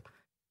Totally. strip.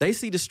 They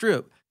see the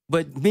strip.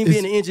 But me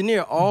being an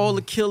engineer, all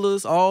the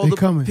killers, all They the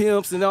coming.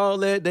 pimps and all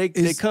that, they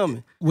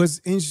coming.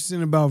 What's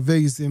interesting about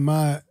Vegas in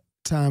my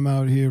time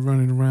out here,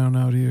 running around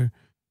out here,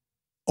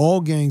 all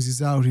gangs is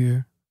out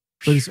here,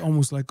 but it's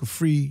almost like a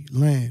free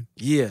land.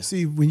 Yeah.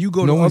 See, when you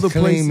go No to one's other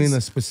claiming places,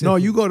 a specific. no,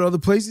 you go to other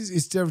places,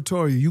 it's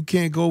territorial. You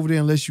can't go over there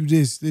unless you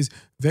this.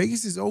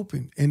 Vegas is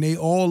open, and they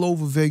all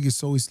over Vegas.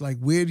 So it's like,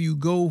 where do you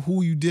go?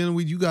 Who you dealing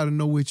with? You got to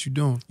know what you're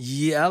doing.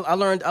 Yeah, I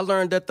learned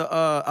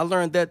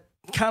that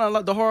kind of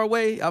like the hard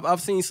way.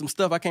 I've seen some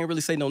stuff. I can't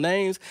really say no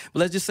names, but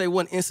let's just say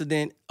one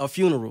incident, a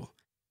funeral.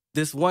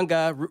 This one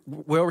guy,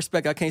 well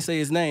respected, I can't say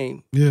his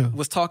name, Yeah.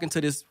 was talking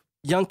to this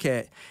young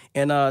cat,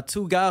 and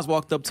two guys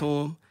walked up to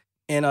him,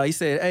 and he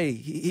said, "Hey,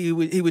 he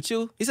with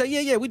you?" He said,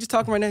 "Yeah, we just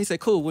talking right now." He said,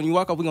 "Cool. When you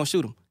walk off, we're gonna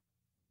shoot him."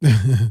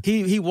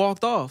 He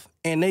walked off,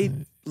 and they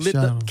lit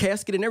Shot the him.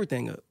 casket and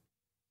everything up.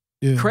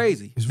 Yeah.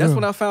 Crazy. It's That's real.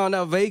 when I found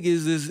out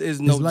Vegas is It's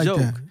no like joke.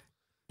 that.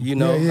 You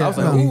know, Yeah, yeah. I was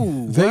like, No.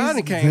 "Ooh, where I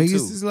done came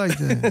Vegas to." is like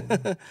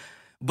that.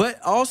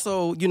 But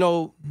also, you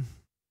know,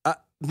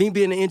 me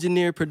being an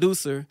engineer,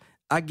 producer,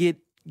 I get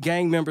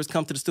gang members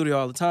come to the studio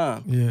all the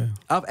time. Yeah.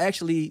 I've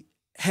actually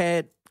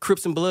had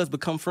Crips and Bloods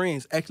become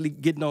friends, actually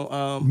getting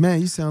on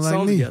Man, you sound like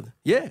songs me. together.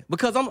 Yeah,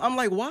 because I'm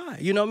like, why?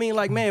 You know what I mean?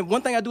 Like, man,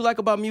 one thing I do like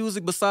about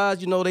music, besides,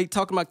 you know, they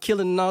talking about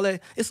killing and all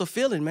that, it's a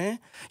feeling, man.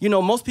 You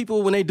know, most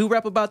people, when they do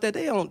rap about that,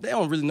 they don't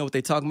really know what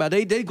they talking about.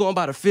 They going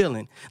by the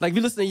feeling. Like, if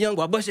you listen to Young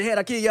Boy, I bust your head,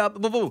 I kill y'all,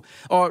 boo, boo.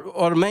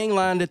 Or the main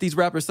line that these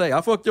rappers say,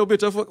 I fucked your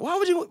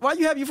bitch, why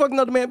you have you fucking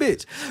another man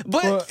bitch?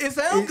 But Well, it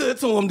sounds good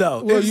to him,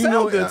 though. Well, it you sounds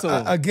know, good to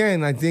him.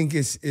 again, I think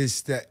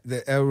it's that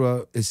the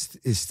era,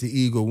 it's the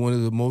ego. One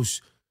of the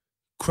most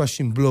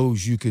crushing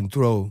blows you can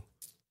throw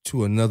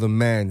to another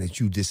man that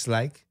you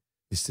dislike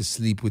is to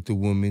sleep with the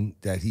woman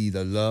that he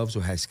either loves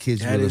or has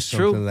kids That with or is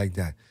something true. like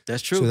that.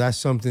 That's true. So that's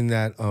something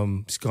that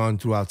it's gone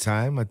throughout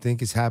time. I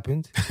think it's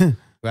happened,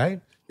 right?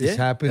 It's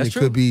Yeah, happened. that's It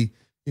true. could be,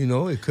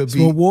 it could That's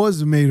be what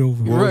wars are made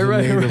over. wars are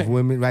Right, made right. of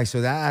women, right?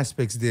 So that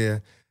aspect's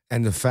there,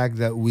 and the fact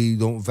that we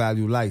don't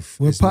value life.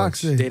 What as Pac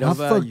much. said, They I don't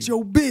value. fucked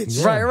your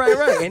bitch.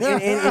 Right.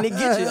 And it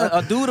gets you.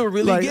 A dude will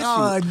really Like, get you.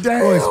 ah,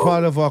 damn. Oh, it's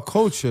part of our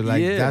culture.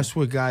 Like Yeah. that's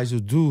what guys will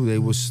do. They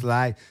will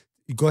slide.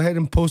 You go ahead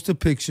and post a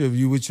picture of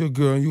you with your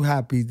girl and you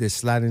happy. They're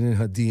sliding in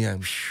her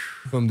DM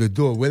from the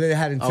door. Whether they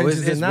had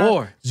intentions it's or not,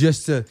 war.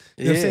 just to, you know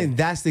what I'm Yeah. saying?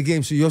 That's the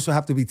game. So you also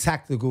have to be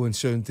tactical in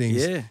certain things.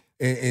 Yeah.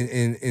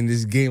 in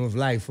this game of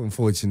life,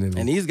 unfortunately.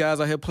 And these guys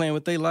out here playing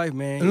with their life,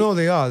 man. No,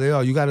 they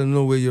are. You got to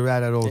know where you're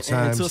at all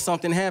times. Until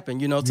something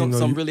happened,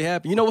 something really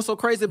happened. You know what's so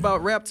crazy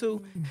about rap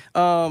too?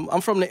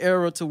 I'm from the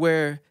era to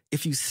where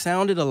if you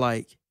sounded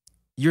alike,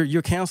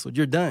 you're canceled.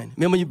 You're done.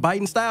 Remember you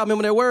biting style?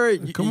 Remember that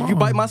word? You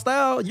bite my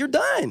style, you're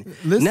done.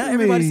 Listen now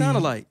everybody sound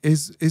alike.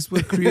 It's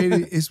what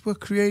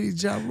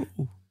created Ja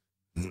Rule.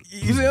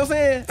 You see what I'm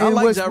saying? I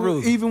like Ja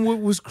Rule. Even what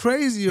was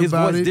crazy His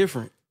about voice it,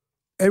 different.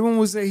 everyone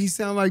would say he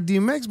sounded like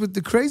DMX, but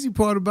the crazy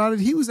part about it,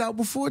 he was out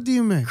before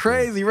DMX.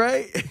 Crazy,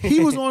 right?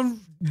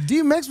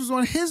 DMX was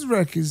on his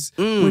records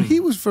when he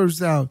was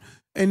first out.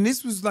 And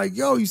this was like,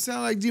 yo, you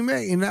sound like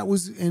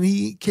DMX. And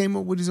he came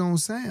up with his own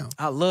sound.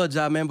 I love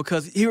Ja, man,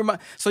 because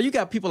so you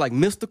got people like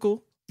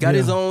Mystical, got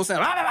his own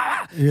sound.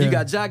 You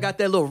got Ja, got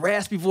that little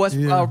raspy voice,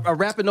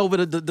 rapping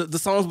over the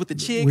songs with the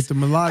chicks. With the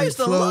melodic I used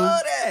to flow. love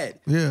that.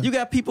 Yeah. You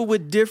got people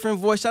with different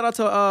voice. Shout out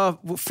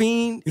to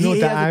Fiend. You know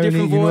He what has a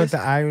different You know what voice. the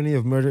irony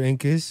of Murder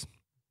Inc. is?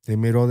 They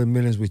made all the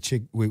millions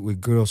with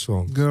girl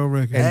songs. Girl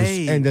records.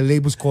 And the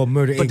label's called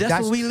Murder Inc. But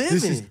that's what we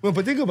live in.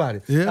 But think about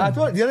it. Yeah. I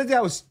thought the other day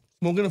I was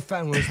smoking a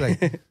fat one. It's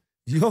like,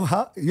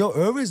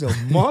 Irv is a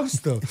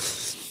monster.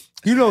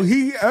 He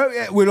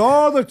with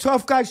all the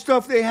tough guy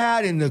stuff they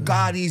had and the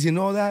Gottis and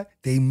all that,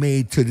 they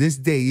made to this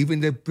day, even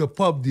the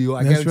pub deal.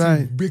 I That's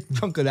guarantee right. big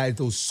chunk of that is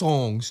those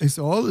songs. It's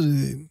all of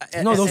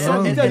it. No, those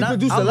songs. He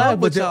produced a lot,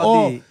 but they're y'all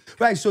all did.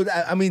 right. So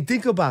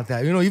think about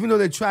that. Even though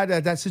they tried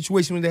that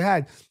situation when they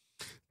had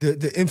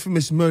the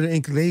infamous Murder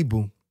Inc.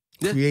 label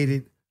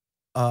created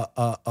not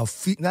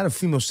a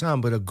female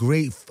sound, but a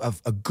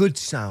good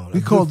sound.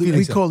 We called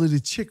it a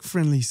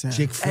chick-friendly sound.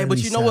 Hey, but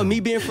you know what? Me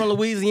being from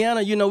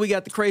Louisiana, we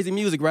got the crazy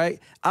music, right?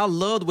 I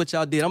loved what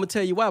y'all did. I'm gonna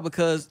tell you why.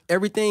 Because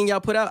everything y'all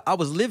put out, I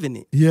was living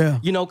it. Yeah.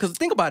 Because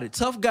think about it,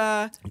 tough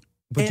guy.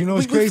 But and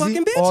what's we crazy?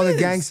 fucking All the bitches.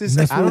 gangsters.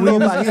 That's I what don't we know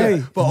was- about here,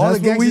 hey, but all the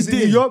that's what we gangsters in New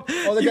did. York,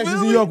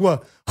 in New York were,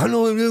 I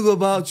know a nigga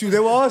about you. They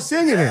were all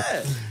singing it.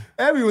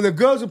 Everyone, the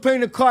girls were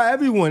playing the car.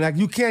 Everyone, like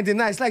you can't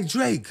deny. It's like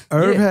Drake.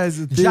 Irv has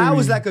a theory. Ja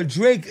was like a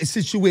Drake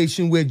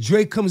situation where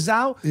Drake comes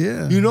out,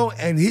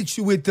 and hits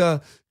you with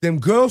them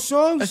girl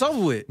songs. It's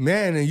over with.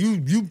 Man, and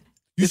you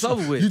It's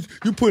over with.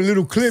 You put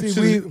little clips.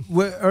 See,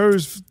 what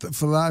Irv's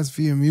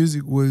philosophy of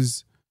music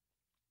was,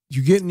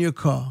 you get in your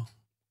car,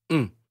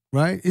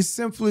 right? It's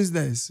simple as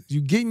this.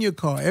 You get in your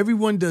car.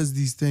 Everyone does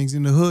these things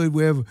in the hood,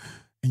 wherever,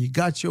 and you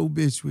got your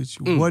bitch with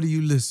you. What are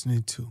you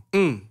listening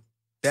to?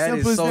 That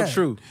Simple is as so that.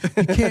 true.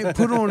 You can't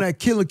put on that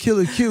kill,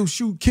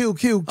 shoot,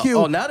 kill.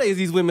 Oh, nowadays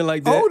these women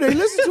like that. Oh, they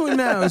listen to it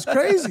now. It's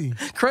crazy.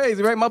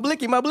 Crazy, right? My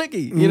blicky. You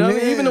know what I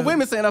mean? Even the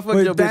women saying I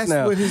fucked your bitch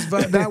now.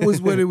 That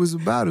was what it was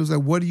about. It was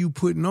like, what are you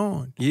putting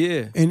on?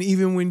 Yeah. And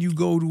even when you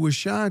go to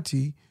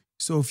Ashanti,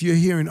 so if you're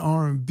hearing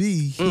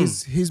R&B,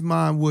 his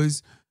mind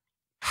was,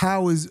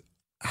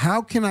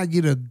 how can I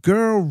get a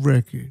girl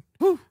record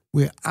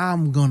where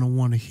I'm gonna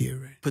want to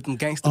hear it? Put them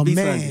gangster beats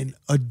on it. A man,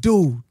 a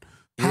dude.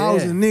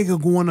 How's a Yeah.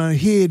 nigga gonna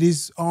hear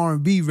this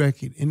R&B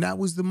record? And that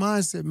was the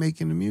mindset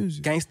making the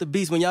music. Gangsta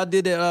Beats. When y'all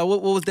did that,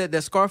 what was that?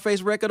 That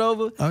Scarface record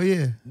over Oh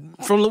yeah.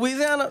 from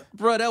Louisiana,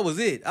 bro. That was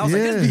it. I was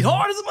like, Yeah. this beat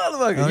hard as a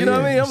motherfucker. Oh, you know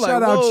what I yeah. mean? I'm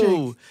Shout like, out whoa.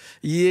 Chink.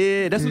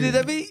 Yeah, that's who did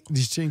that beat.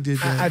 This chink did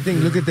that. I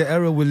think look at the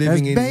era we're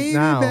living in Baby,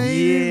 now.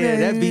 baby, Yeah,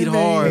 that beat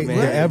hard, baby. man.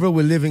 The era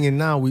we're living in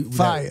now,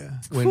 Fire.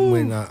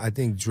 When I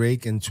think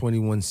Drake and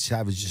 21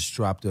 Savage just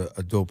dropped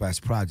a dope ass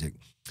project.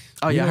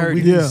 Oh yeah, I heard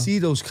we it. didn't Yeah. see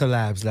those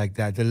collabs like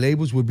that. The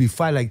labels would be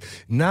fight. Like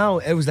now,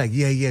 it was like,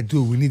 yeah,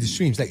 dude, we need the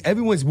streams. Like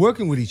everyone's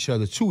working with each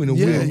other too in a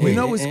Yeah, weird way. you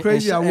know what's And-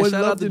 crazy? and I would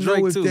shout out love to to know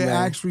Drake if too, they're man.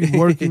 actually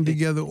working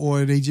together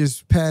or they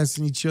just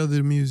passing each other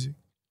the music.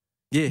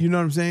 Yeah. You know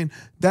what I'm saying?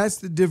 That's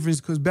the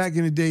difference, because back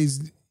in the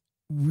days,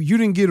 you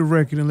didn't get a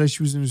record unless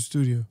you was in the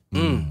studio.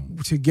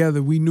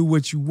 Together, we knew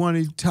what you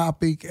wanted,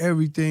 topic,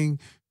 everything.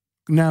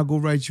 Now go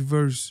write your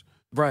verse.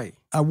 Right.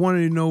 I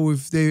wanted to know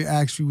if they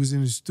actually was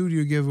in the studio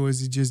together, or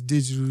is it just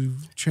digitally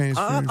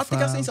transferred? I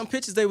think I seen some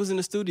pictures they was in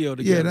the studio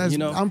together. Yeah, that's.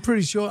 I'm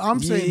pretty sure.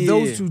 I'm saying Yeah.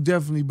 those two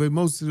definitely, but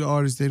most of the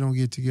artists they don't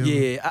get together.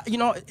 Yeah,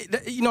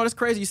 that's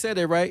crazy. You said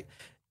that, right?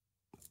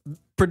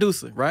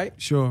 Producer, right?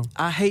 Sure.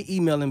 I hate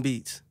emailing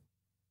beats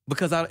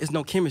because it's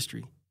no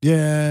chemistry.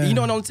 Yeah. It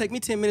only take me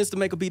 10 minutes to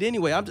make a beat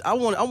anyway. I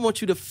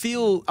want you to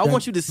feel. I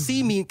want you to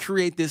see me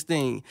create this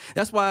thing.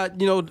 That's why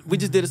we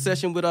just did a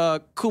session with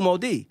Kumo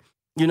D.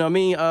 You know what I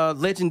mean?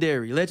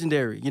 Legendary.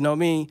 You know what I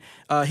mean?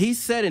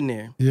 He's sitting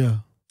there. Yeah.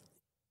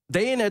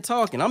 They in there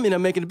talking. I'm in there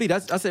making the beat. I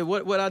said,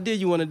 what idea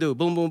you want to do?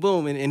 Boom, boom,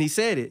 boom. And he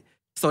said it.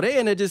 So they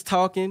in there just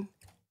talking.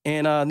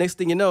 And next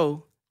thing you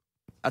know,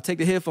 I take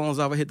the headphones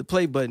off, I hit the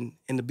play button,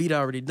 and the beat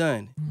already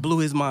done. Blew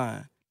his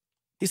mind.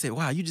 He said,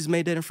 wow, you just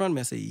made that in front of me.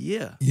 I said,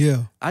 yeah.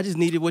 Yeah. I just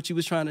needed what you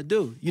was trying to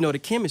do. The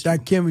chemistry.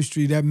 That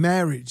chemistry, that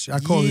marriage. I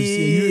call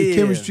Yeah. it.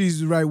 Chemistry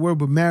is the right word,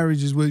 but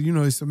marriage is what,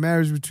 it's a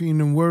marriage between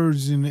them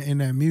words and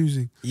that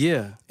music.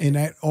 Yeah. And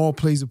that all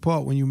plays a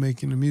part when you're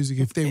making the music.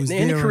 If they was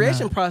And there the or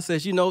creation not.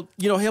 process,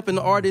 helping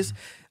the artists.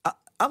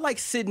 I like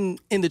sitting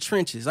in the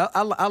trenches.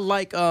 I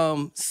like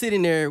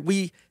sitting there.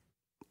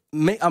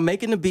 I'm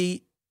making the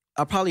beat.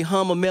 I probably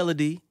hum a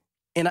melody.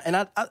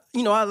 I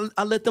you know,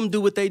 I let them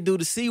do what they do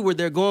to see where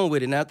they're going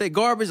with it. Now, if they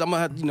garbage, I'm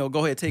gonna have to, you know, go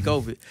ahead and take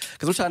over it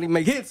because I'm trying to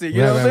make hits here.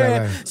 You know what I'm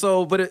saying? Right.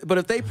 So, but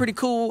if they pretty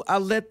cool, I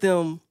let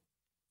them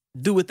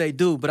do what they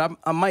do. But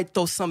I might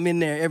throw something in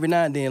there every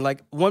now and then.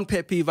 Like one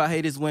pet peeve I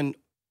hate is when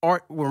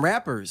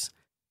rappers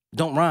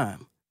don't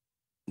rhyme.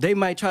 They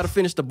might try to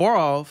finish the bar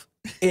off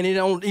and it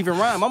don't even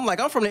rhyme.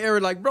 I'm from the era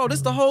like, bro, this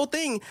is the whole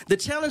thing. The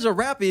challenge of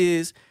rap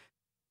is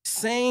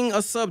saying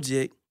a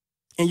subject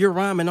and you're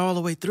rhyming all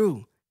the way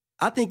through.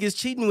 I think it's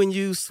cheating when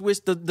you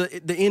switch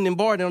the ending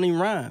bar that don't even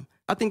rhyme.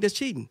 I think that's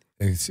cheating.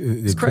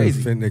 It's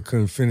crazy. They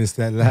couldn't finish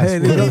that last bar.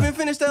 They couldn't even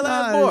finish that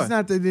last bar. It's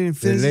not that they didn't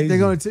finish it. They're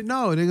going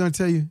to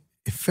tell you,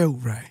 it felt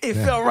right. It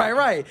felt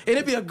right. And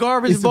it'd be a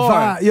garbage it's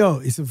bar. A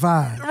vibe. It's a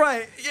vibe.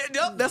 Right.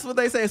 Yeah, that's what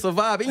they say. It's a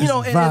vibe. And, you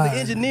know, and as an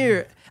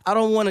engineer, I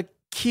don't want to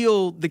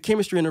kill the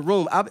chemistry in the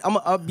room.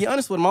 I'll be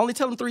honest with them. I only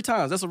tell them 3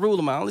 times. That's a rule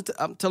of mine.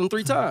 I'm telling them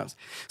 3 times.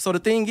 So the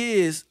thing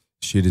is,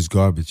 shit is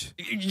garbage.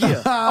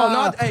 Yeah.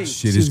 Oh, no. Hey.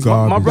 Shit is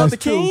garbage. My brother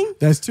King.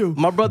 That's 2.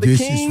 My brother King.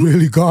 This is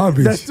really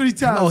garbage. That's 3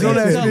 times.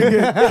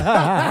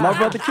 Oh, my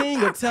brother King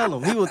will tell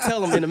him. He will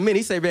tell him in a minute.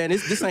 He say, man,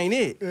 this ain't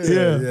it.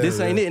 This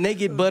ain't it. And they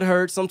get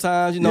butthurt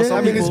sometimes. You know,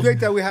 some people. It's great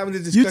that we're having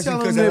this discussion. You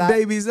tell them their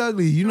baby's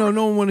ugly. You know,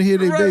 no one want to hear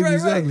their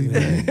baby's ugly,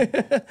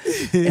 man.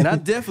 And I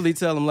definitely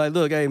tell them, like,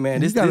 look, hey,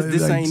 man, this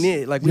ain't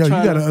it. Like, you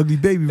got an ugly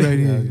baby right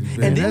here.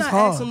 And then I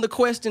ask them the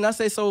question. I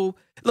say, so,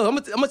 look, I'm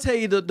gonna tell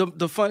you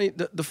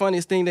the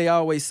funniest thing they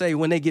always say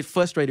when they get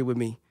frustrated with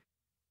me.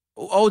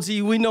 OG,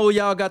 we know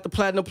y'all got the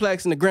platinum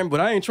plaques and the Grammy,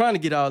 but I ain't trying to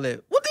get all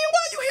that. Well, then why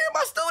you here in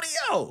my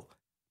studio?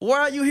 Why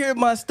are you here in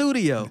my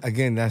studio?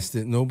 Again, that's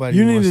nobody.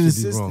 You wants need an to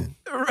assistant.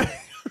 Be wrong.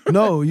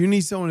 No, you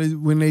need someone that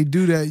when they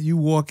do that, you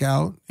walk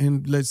out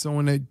and let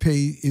someone that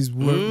pay is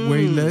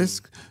way less.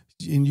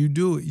 And you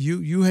do it.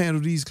 You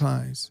handle these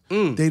clients.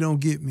 They don't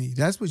get me.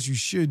 That's what you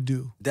should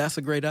do. That's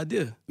a great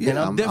idea. Yeah, and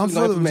I'm definitely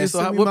going to implement.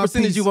 So what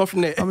percentage you want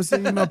from that? I'm going to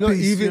send you my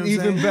piece.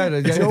 Even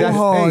better. Joe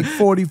Hard,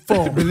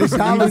 44. But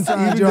listen, even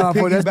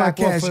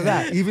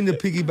to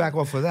piggyback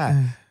off of that,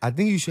 I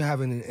think you should have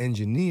an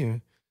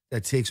engineer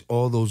that takes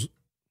all the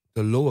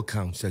low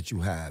accounts that you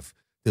have,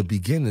 the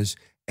beginners,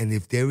 and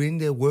if they're in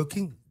there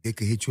working, they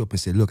could hit you up and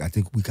say, look, I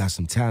think we got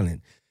some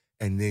talent.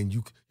 And then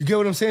you get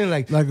what I'm saying?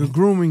 Like a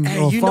grooming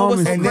or you know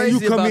what's and then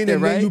you come in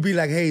and right? then you be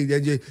like, hey,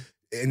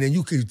 and then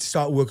you could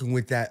start working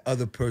with that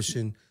other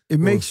person. It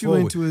makes you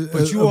into a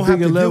but you won't have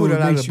to deal with a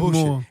lot of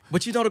bullshit. More.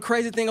 But you know the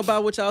crazy thing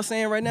about what y'all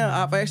saying right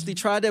now? I've actually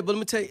tried that, but let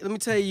me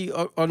tell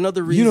you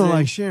another reason. You don't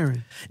like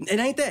sharing. It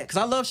ain't that, because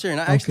I love sharing.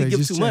 I actually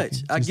give too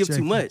much. I give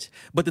too much.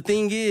 But the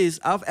thing is,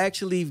 I've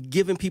actually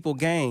given people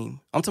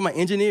game. I'm talking about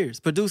engineers,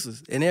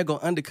 producers, and they're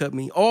gonna undercut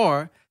me.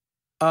 Or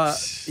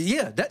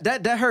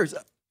that hurts.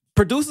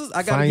 Producers,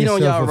 I gotta get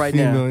on y'all right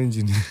now.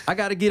 I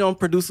gotta get on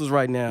producers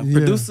right now. Yeah.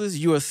 Producers,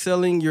 you are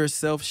selling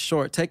yourself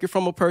short. Take it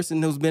from a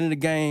person who's been in the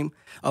game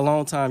a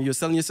long time. You're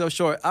selling yourself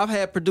short. I've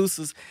had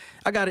producers.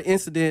 I got an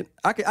incident.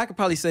 I could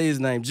probably say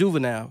his name,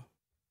 Juvenile,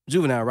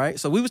 right?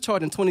 So we was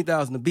charging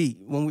 $20,000 a beat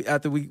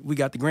after we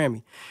got the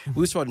Grammy. We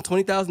was charging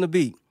 $20,000 a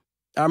beat.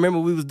 I remember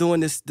we was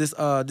doing this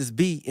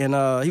beat,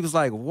 and he was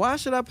like, "Why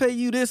should I pay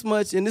you this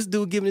much?" And this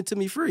dude giving it to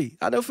me free.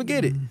 I never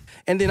forget it.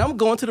 And then I'm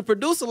going to the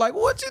producer like,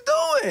 "What you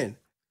doing?"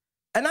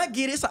 And I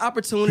get it's an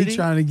opportunity. He's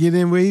trying to get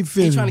in where he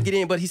fits. He's trying to get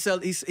in, but he's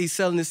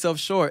selling himself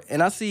short.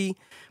 And I see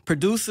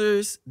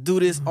producers do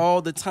this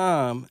all the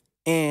time.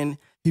 And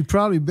he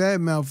probably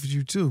badmouthed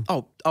you too.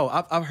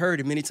 I've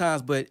heard it many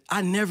times, but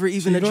I never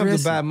even addressed it.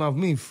 You don't have to badmouth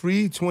me.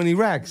 Free 20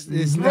 racks.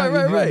 It's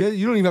right.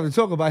 You don't even have to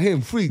talk about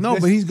him. Free. No,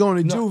 but he's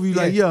going to juvie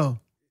like, yo,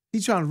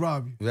 he's trying to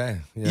rob you.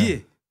 Yeah.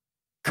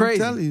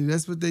 Crazy. I'm telling you,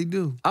 that's what they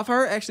do. I've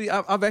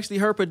actually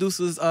heard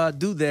producers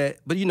do that,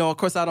 but you know, of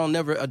course, I don't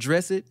never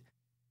address it.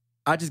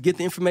 I just get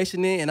the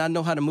information in, and I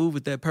know how to move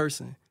with that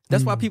person.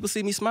 That's why people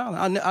see me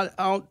smiling.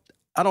 I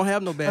don't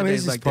have no bad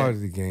days like that. It's part of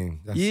the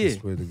game. That's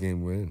just where the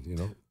game we're in, you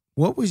know?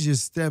 What was your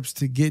steps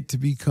to get to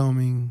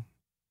becoming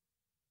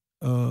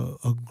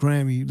a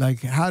Grammy?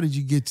 Like, how did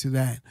you get to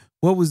that?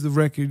 What was the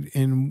record,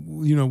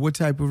 and, you know, what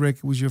type of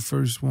record was your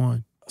first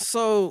one?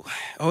 So,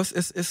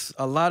 it's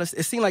a lot of,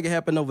 it seemed like it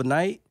happened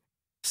overnight.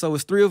 So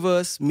it's 3 of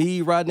us,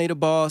 me, Rodney the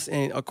Boss,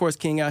 and of course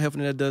King out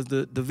helping that does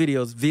the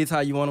videos. Vids how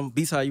you want them,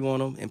 beats how you want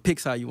them, and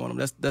picks how you want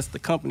them. That's the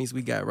companies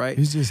we got, right?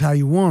 It's just how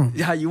you want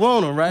them. How you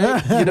want them,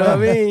 right? You know what I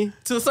mean?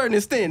 To a certain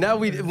extent. Now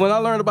when I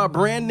learned about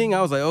branding,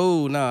 I was like,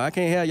 oh no, I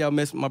can't have y'all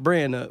mess my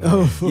brand up.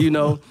 You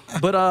know.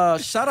 But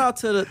shout out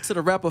to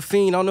the rapper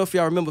Fiend. I don't know if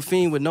y'all remember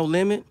Fiend with No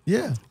Limit.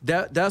 Yeah.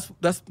 That's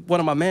one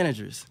of my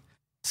managers.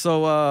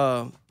 So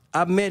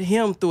I met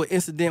him through an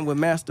incident with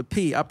Master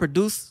P. I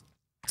produced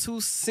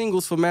 2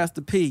 singles for Master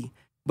P,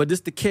 but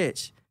this the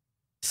catch.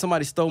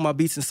 Somebody stole my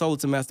beats and sold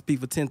it to Master P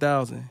for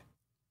 $10,000.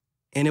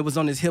 And it was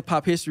on his Hip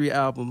Hop History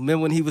album.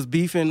 Remember when he was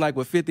beefing like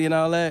with 50 and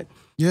all that?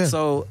 Yeah.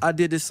 So I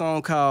did this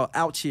song called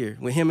Out Here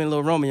with him and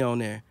Lil Romeo on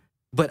there.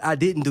 But I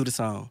didn't do the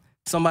song.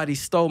 Somebody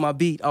stole my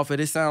beat off of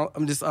this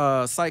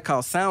site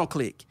called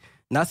SoundClick.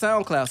 Not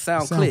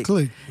SoundCloud,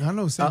 SoundClick. I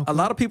know SoundClick. A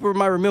lot of people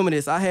might remember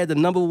this. I had the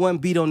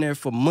 #1 beat on there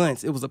for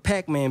months. It was a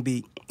Pac-Man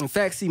beat. In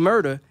fact, C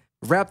Murder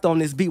rapped on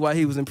this beat while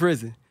he was in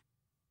prison.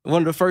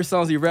 One of the first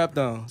songs he rapped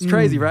on. It's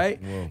crazy, right?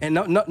 Whoa. And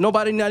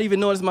nobody not even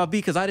noticed my beat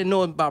because I didn't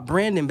know about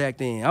branding back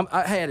then.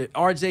 I had it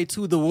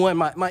RJ2 the one,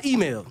 my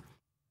email.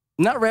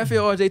 Not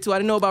Raphael RJ2. I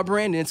didn't know about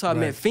branding until I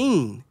met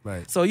Fiend.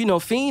 Right. So,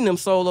 Fiend them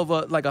sold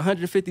over like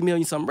 150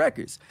 million some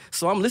records.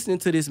 So I'm listening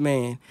to this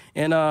man.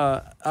 And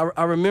I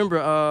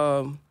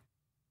remember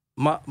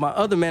my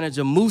other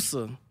manager,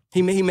 Musa,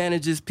 he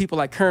manages people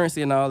like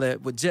Currency and all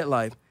that with Jet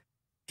Life.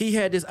 He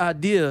had this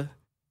idea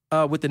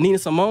with the Nina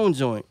Simone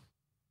joint.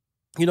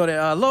 You know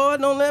that Lord,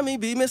 don't let me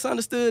be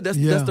misunderstood. That's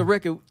the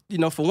record,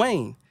 for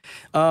Wayne.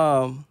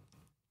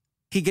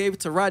 He gave it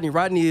to Rodney.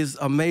 Rodney is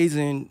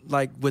amazing,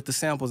 like with the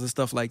samples and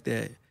stuff like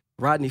that.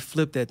 Rodney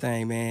flipped that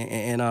thing, man,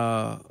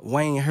 and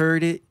Wayne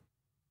heard it.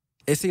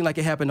 It seemed like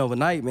it happened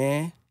overnight,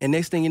 man. And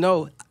next thing you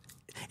know,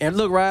 and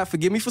look, Rod,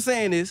 forgive me for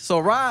saying this. So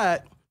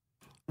Rod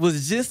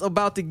was just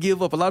about to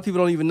give up. A lot of people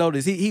don't even know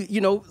this. He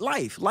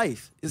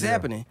life is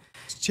happening.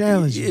 It's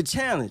challenging. It's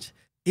challenge.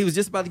 He was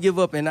just about to give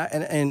up,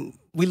 and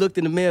we looked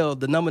in the mail.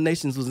 The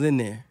nominations was in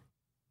there.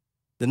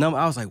 I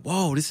was like,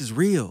 whoa, this is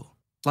real.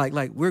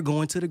 Like we're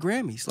going to the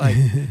Grammys. Like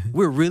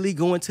we're really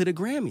going to the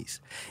Grammys.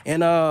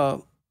 And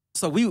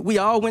so we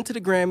all went to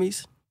the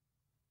Grammys.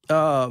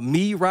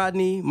 Me,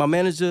 Rodney, my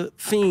manager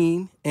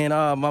Fiend, and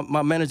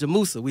my manager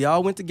Musa. We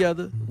all went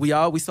together.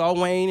 We saw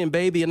Wayne and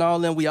Baby and all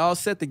them. We all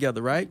sat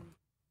together, right?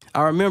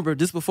 I remember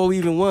just before we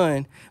even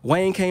won,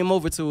 Wayne came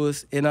over to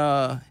us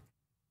and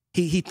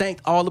he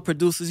thanked all the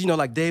producers,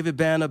 like David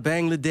Banner,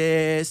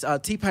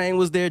 Bangladesh, T-Pain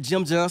was there,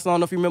 Jim Johnson. I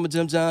don't know if you remember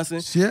Jim Johnson.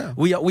 Yeah.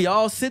 We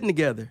all sitting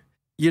together.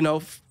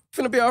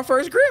 Finna be our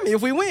first Grammy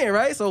if we win,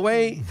 right? So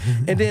Wayne,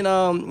 and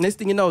then next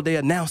thing you know, they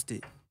announced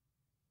it.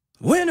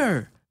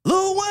 Winner,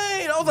 Lil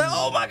Wayne. I was like,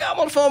 oh my God, I'm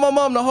on the phone with my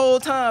mom the whole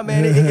time,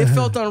 man. It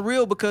felt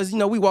unreal because,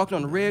 we walked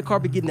on the red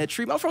carpet getting that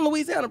treatment. I'm from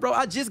Louisiana, bro.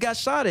 I just got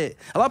shot at.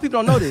 A lot of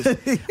people don't know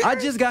this. I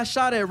just got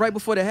shot at right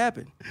before that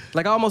happened.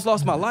 Like, I almost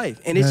lost my life.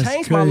 And it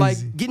changed my life.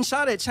 Getting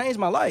shot at changed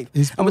my life.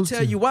 I'm going to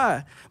tell you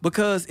why.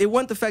 Because it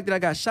wasn't the fact that I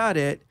got shot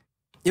at.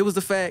 It was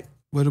the fact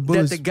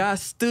that the guy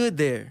stood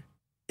there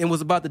and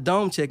was about to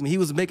dome check me. He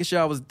was making sure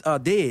I was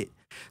dead.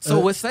 So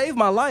what saved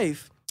my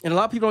life, and a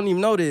lot of people don't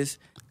even know this,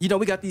 we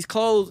got these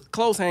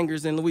clothes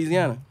hangers in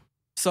Louisiana.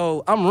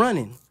 So I'm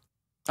running.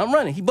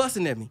 He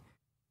busting at me.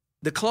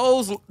 The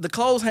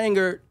clothes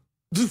hanger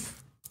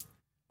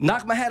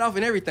knocked my hat off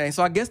and everything.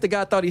 So I guess the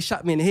guy thought he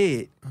shot me in the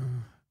head.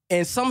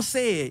 And some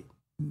said,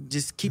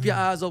 just keep your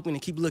eyes open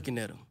and keep looking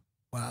at him.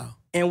 Wow.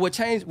 And what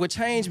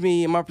changed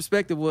me in my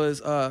perspective was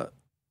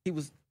he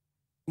was,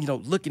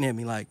 looking at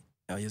me like,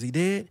 oh, is he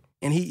dead?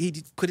 And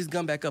he put his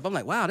gun back up. I'm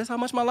like, wow, that's how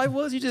much my life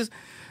was? You just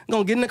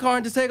gonna get in the car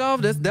and just take off?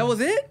 That was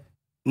it?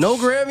 No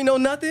Grammy, no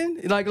nothing?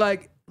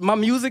 Like my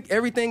music,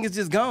 everything is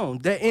just gone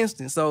that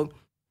instant. So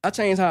I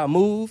changed how I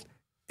moved,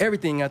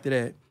 everything after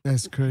that.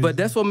 That's crazy. But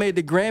that's what made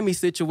the Grammy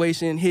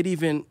situation hit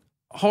even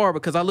harder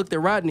because I looked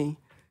at Rodney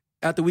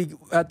after we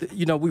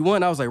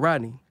won. I was like,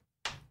 Rodney,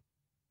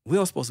 we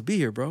don't supposed to be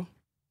here, bro.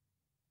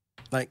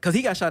 Like, cause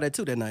he got shot at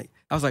too that night.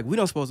 I was like, we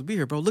don't supposed to be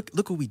here, bro. Look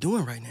what we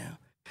doing right now.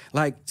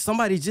 Like some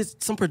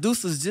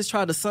producers just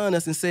tried to sun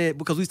us and said,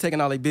 because we was taking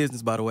all their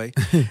business, by the way.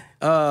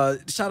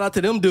 Shout out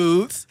to them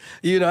dudes.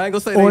 I ain't gonna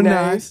say their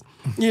names.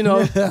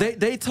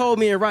 They told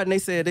me and Rodney,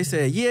 they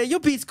said, yeah, your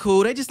beat's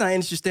cool. They just not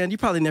interested. You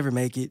probably never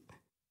make it.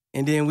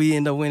 And then we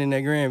end up winning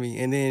that Grammy.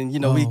 And then,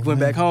 we went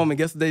back home and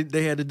guess what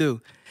they had to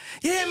do?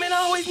 Yeah, man, I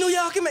always knew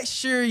y'all can make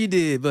sure you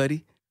did,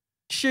 buddy.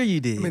 Sure you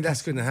did. I mean,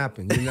 that's gonna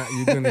happen.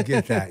 You're gonna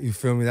get that. You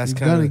feel me? That's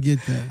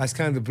That's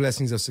kind of the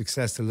blessings of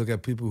success to look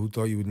at people who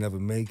thought you would never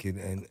make it,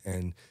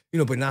 and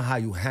but not how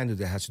you handle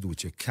it has to do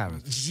with your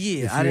character.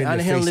 Yeah, I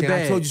didn't handle it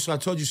bad. I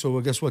told you so. Well,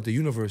 guess what? The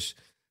universe.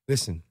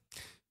 Listen,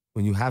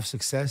 when you have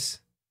success,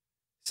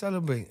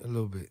 celebrate a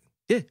little bit.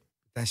 Yeah,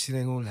 that shit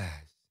ain't gonna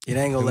last. It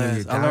ain't gonna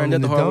last. I learned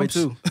that the hard way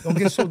too. Don't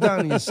get so down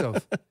on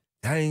yourself.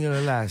 That ain't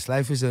gonna last.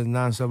 Life is a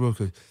non-stop roller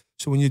coaster.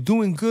 So when you're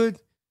doing good,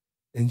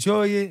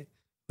 enjoy it.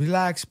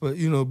 Relax, but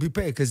be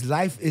prepared because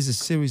life is a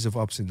series of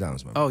ups and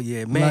downs, man. Oh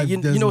yeah, man. You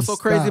know what's so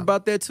crazy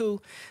about that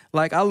too?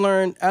 Like I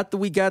learned after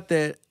we got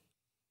that,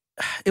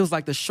 it was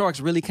like the sharks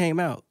really came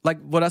out.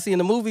 Like what I see in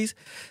the movies.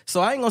 So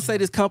I ain't gonna say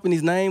this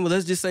company's name, but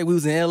let's just say we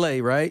was in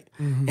LA, right?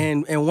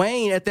 Mm-hmm. And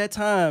Wayne at that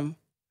time,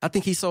 I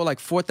think he sold like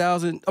 4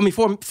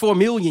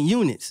 million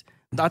units.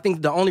 I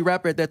think the only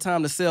rapper at that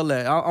time to sell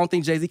that. I don't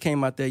think Jay-Z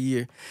came out that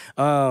year.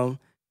 I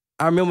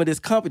remember this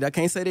company, I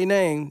can't say their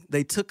name,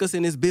 they took us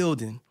in this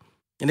building.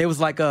 And they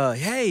was like,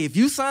 hey, if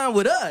you sign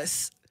with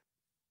us,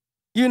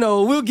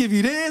 we'll give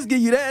you this, give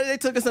you that. They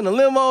took us in a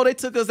limo.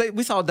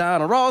 We saw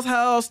Diana Ross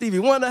house, Stevie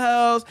Wonder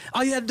house.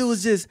 All you had to do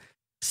was just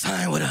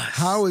sign with us.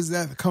 How is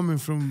that coming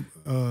from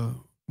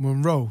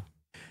Monroe?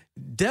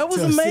 That was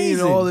amazing.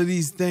 Seeing all of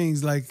these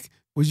things, like,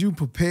 was you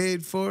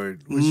prepared for it?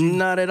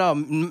 Not at all.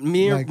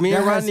 Me and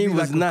Rodney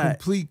was not.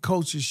 Complete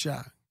culture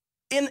shock.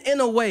 In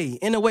a way,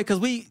 because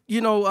we,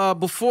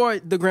 before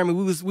the Grammy,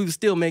 we was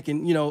still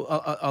making,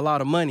 a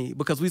lot of money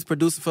because we was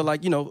producing for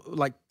like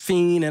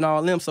Fiend and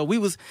all them. So we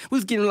was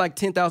getting like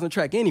 10,000 a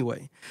track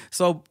anyway.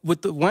 So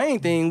with the Wayne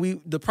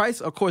thing, the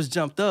price of course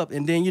jumped up,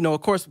 and then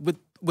of course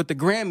with the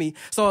Grammy.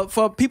 So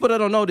for people that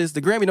don't know this,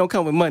 the Grammy don't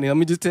come with money. Let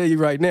me just tell you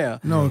right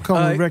now. No, it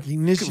comes with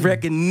recognition.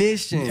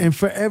 Recognition. And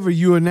forever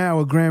you are now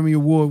a Grammy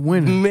Award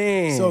winner.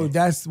 Man. So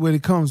that's what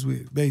it comes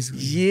with, basically.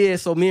 Yeah,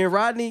 so me and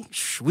Rodney,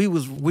 we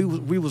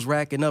was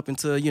racking up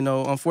until,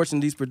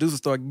 unfortunately these producers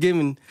started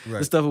giving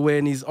the stuff away,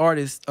 and these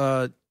artists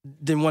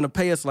didn't want to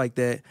pay us like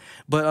that.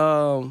 But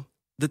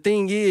the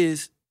thing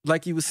is,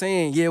 like you were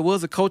saying, yeah, it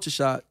was a culture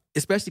shock,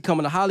 especially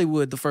coming to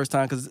Hollywood the first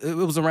time, because it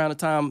was around the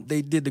time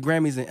they did the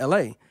Grammys in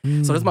L.A.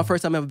 So that's my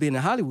first time ever being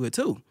in Hollywood,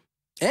 too.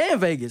 And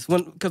Vegas,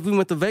 because we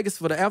went to Vegas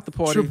for the after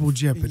party. Triple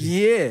jeopardy.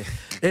 Yeah.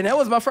 And that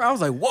was my first, I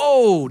was like,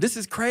 whoa, this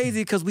is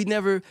crazy, because we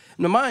never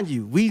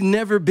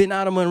been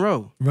out of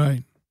Monroe.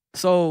 Right.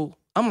 So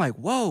I'm like,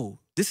 whoa,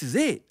 this is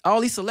it.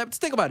 All these celebrities,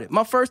 think about it.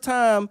 My first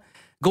time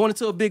going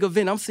into a big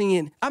event,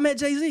 I met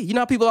Jay-Z. You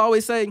know how people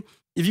always say,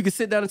 if you could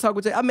sit down and talk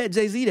with Jay, I met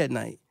Jay-Z that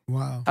night.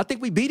 Wow. I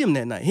think we beat him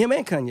that night, him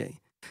and Kanye.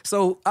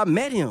 So I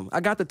met him. I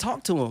got to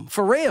talk to him.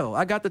 Pharrell,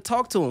 I got to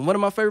talk to him. One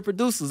of my favorite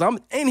producers. I'm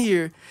in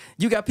here.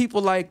 You got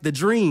people like The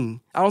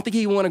Dream. I don't think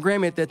he won a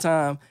Grammy at that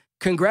time.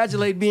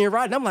 Congratulate me and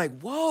Rodney. I'm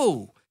like,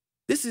 whoa,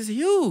 this is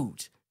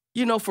huge.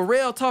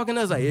 Pharrell talking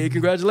to us like, hey,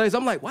 congratulations.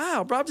 I'm like,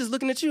 wow, bro, I'm just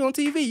looking at you on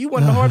TV. You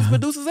one of the hardest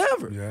producers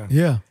ever.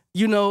 Yeah.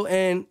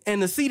 And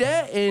to see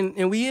that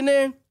and we in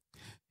there.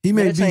 He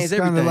made beats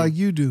kind of like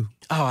you do.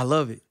 Oh, I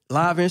love it.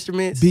 Live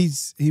instruments.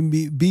 Beats, he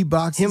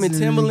beatboxes. Him and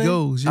Timbaland.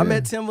 Goes, yeah. I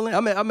met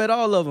Timbaland. I met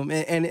all of them.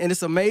 And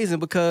it's amazing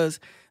because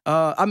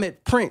I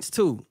met Prince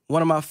too.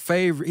 One of my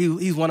favorite,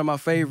 he's one of my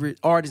favorite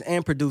artists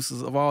and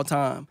producers of all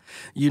time.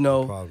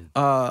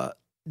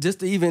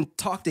 Just to even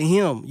talk to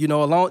him,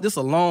 this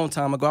a long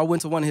time ago. I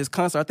went to one of his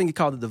concerts. I think he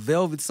called it the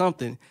Velvet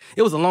something.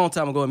 It was a long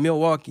time ago in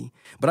Milwaukee.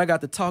 But I got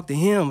to talk to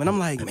him, and I'm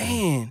like,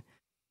 man,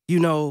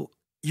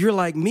 you're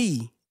like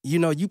me.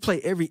 You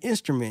play every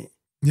instrument.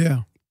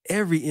 Yeah.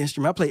 Every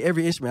instrument. I play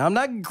every instrument. I'm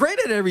not great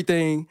at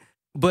everything,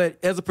 but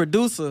as a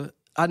producer,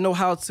 I know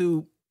how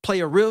to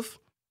play a riff,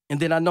 and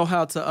then I know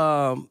how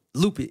to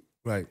loop it.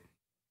 Right.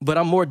 But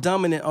I'm more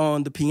dominant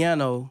on the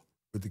piano.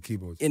 With the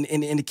keyboards. In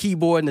the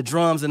keyboard and the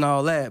drums and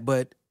all that.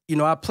 But,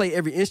 I play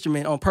every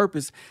instrument on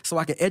purpose so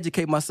I can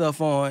educate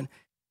myself on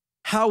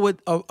how would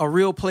a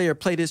real player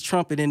play this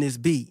trumpet in this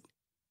beat.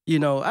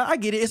 I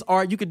get it. It's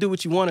art. You can do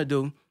what you want to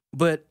do.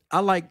 But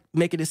I like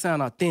making it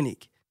sound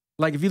authentic.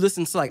 Like if you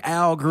listen to like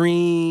Al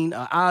Green,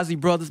 Ozzy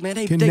Brothers, man,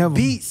 they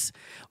beats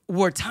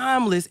were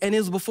timeless, and it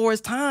was before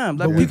its time.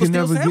 Like people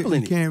still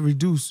sampling it. You can't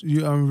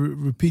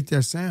repeat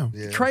that sound.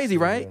 Yeah, crazy,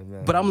 right?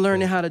 But I'm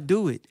learning how to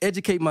do it,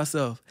 educate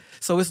myself.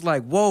 So it's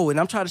like, whoa, and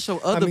I'm trying to show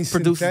other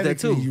producers that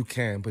too. You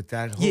can, but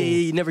that whole... Yeah,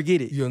 you never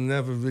get it. You'll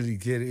never really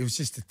get it. It was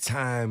just the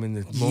time and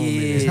the moment.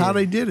 It's how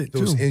they did it,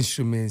 Those too.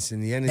 instruments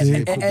and the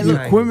energy. And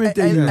the equipment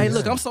they use. Hey,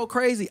 look, I'm so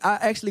crazy. I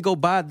actually go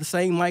buy the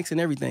same mics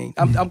and everything.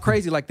 I'm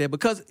crazy like that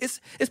because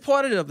it's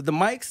part of the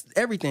mics,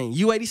 everything.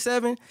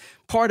 U87,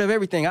 part of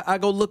everything. I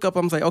go look up,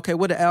 I'm like, okay,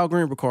 what did Al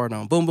Green record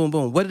on? Boom, boom,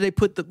 boom. What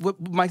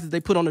mics did they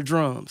put on the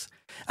drums?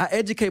 I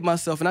educate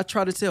myself and I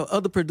try to tell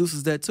other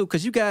producers that too.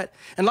 Because and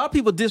a lot of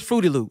people diss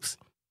Fruity Loops.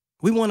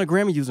 We won a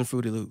Grammy using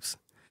Fruity Loops.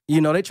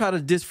 They try to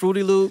diss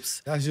Fruity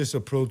Loops. That's just a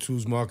Pro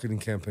Tools marketing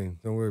campaign.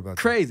 Don't worry about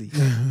that. Crazy.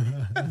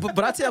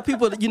 but I tell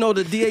people, the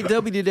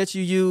DAW that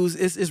you use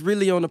is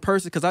really on the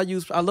person because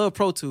I love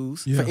Pro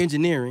Tools for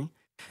engineering.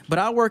 But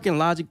I work in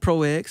Logic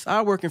Pro X.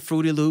 I work in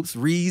Fruity Loops,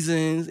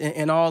 Reasons,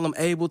 and all them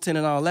Ableton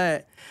and all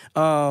that.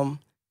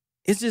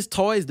 It's just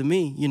toys to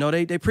me.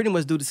 They pretty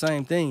much do the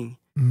same thing.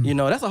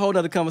 That's a whole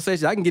other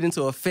conversation. I can get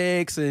into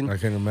effects and I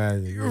can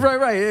imagine. Yeah.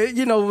 Right.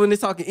 When they're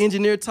talking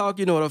engineer talk,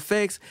 the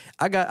effects.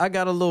 I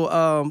got a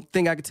little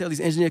thing I can tell these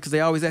engineers because they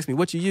always ask me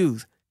what you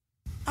use.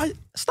 I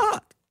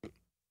stock.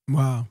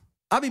 Wow.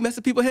 I be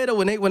messing people's head up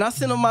when I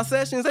send them my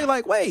sessions. They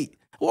like, wait,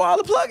 where all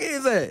the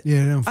plugins at?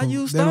 Yeah, I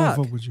use stock. They stock.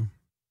 don't fuck with you.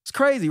 It's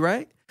crazy,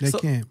 right? They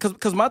can't.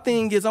 Because my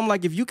thing is, I'm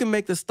like, if you can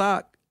make the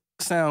stock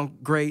sound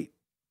great,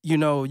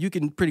 you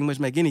can pretty much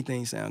make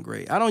anything sound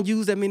great. I don't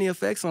use that many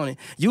effects on it.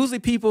 Usually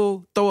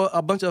people throw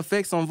a bunch of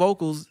effects on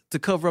vocals to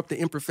cover up the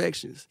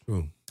imperfections.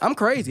 Ooh. I'm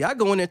crazy. I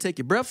go in there and take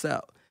your breaths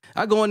out.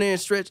 I go in there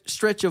and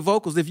stretch your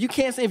vocals. If you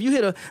can't sing, if you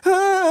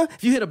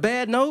hit a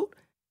bad note,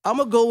 I'm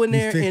going to go in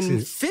there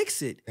and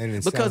fix it.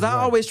 Because I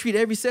always treat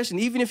every session,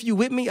 even if you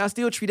with me, I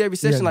still treat every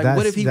session like,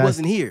 what if he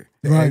wasn't here?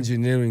 The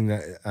engineering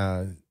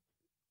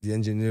the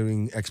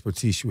engineering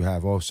expertise you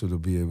have also to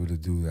be able to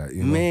do that,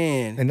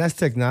 Man. And that's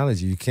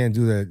technology. You can't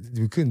do that.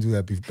 We couldn't do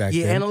that back then.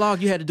 Yeah,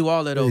 analog, you had to do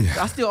all that over.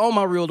 Yeah. I still own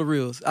my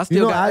reel-to-reels. I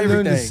still got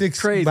everything. I learned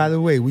Crazy. By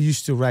the way, we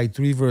used to write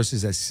 3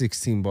 verses at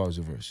 16 bars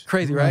a verse.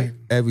 Crazy, right?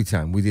 Every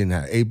time. We didn't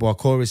have 8-bar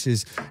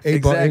choruses,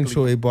 8-bar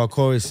intro, 8-bar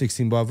chorus,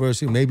 16-bar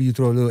verse. Maybe you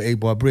throw a little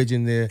 8-bar bridge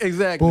in there.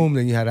 Exactly. Boom,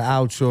 then you had an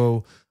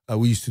outro.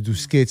 We used to do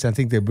skits. I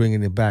think they're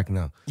bringing it back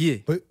now. Yeah.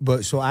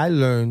 But so I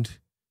learned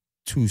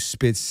to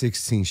spit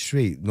 16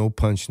 straight, no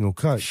punch, no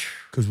cut,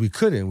 because we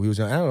couldn't. We was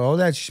I don't know, all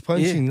that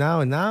punching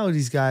now, and now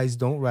these guys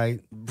don't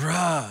write,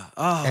 bruh.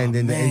 Oh, and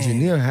then man. the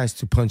engineer has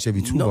to punch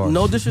every 2 bars.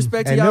 No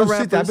disrespect to and y'all he'll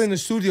rappers. sit there. I've been in the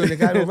studio, the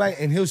guy don't write,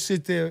 and he'll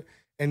sit there,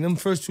 and them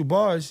first 2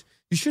 bars,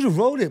 you should have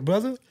wrote it,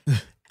 brother.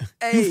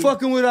 Hey. You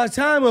fucking with our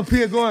time up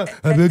here going,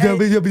 all right,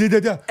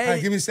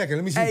 give me a second,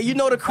 let me see. Hey, you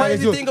know the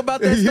crazy thing about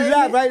that You statement?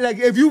 laugh, right? Like,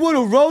 if you would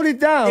have wrote it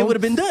down, It would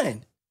have been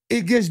done.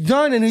 it gets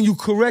done, and then you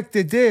correct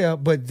it there,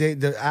 but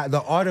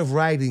the art of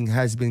writing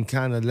has been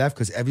kind of left,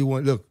 because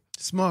everyone, look,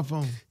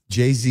 Smartphone.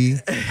 Jay-Z,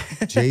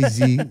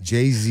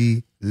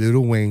 Lil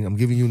Wayne, I'm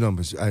giving you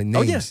numbers,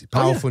 names,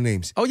 powerful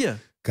names. Oh, yeah.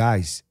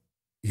 Guys,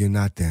 you're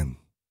not them.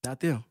 Not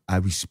them. I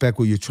respect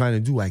what you're trying to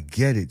do. I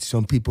get it.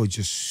 Some people are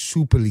just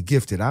superly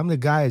gifted. I'm the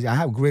guy, I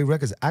have great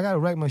records. I got to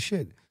write my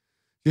shit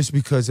just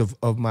because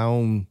of my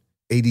own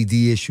ADD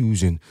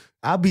issues. And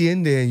I'll be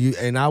in there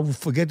and I will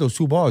forget those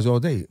 2 bars all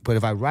day. But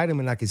if I write them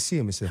and I can see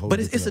them, it's a whole But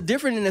it's a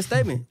different in that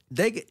statement.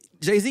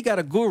 Jay-Z got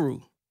a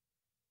guru.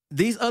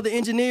 These other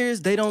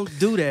engineers, they don't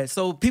do that.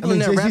 So people in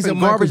there Jay-Z's rapping a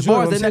Michael garbage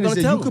Jordan. bars, they're not going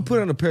to tell You could them. put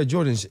on a pair of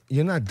Jordans,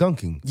 you're not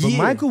dunking. But Yeah.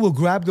 Michael will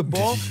grab the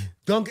ball,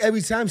 dunk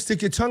every time,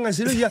 stick your tongue. I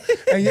said, yeah.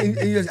 and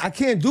you're like, I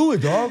can't do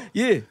it, dog.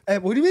 Yeah.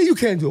 And what do you mean you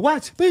can't do it?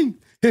 Watch, bing.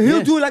 And he'll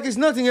Yeah. do it like it's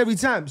nothing every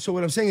time. So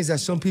what I'm saying is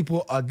that some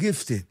people are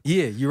gifted.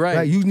 Yeah, you're right.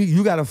 Right?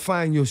 You got to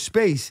find your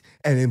space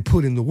and then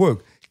put in the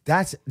work.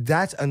 That's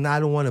an I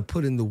don't want to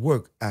put in the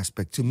work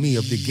aspect to me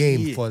of the game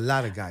Yeah. for a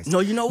lot of guys.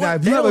 No, you know what? Now,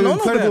 if They you have don't an know no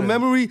incredible better.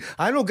 memory,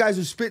 I know guys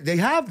who spit, they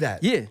have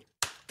that. Yeah.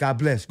 God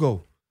bless.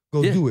 Go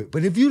Yeah. do it.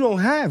 But if you don't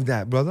have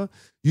that, brother,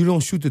 you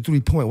don't shoot the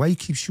 3-point. Why you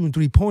keep shooting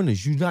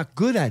 3-pointers? You're not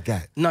good at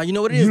that. No, you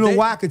know what it is? You know They-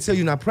 why I can tell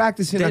you're not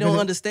practicing? They I don't can-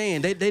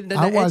 understand. They're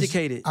not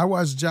educated. I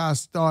watched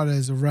Josh start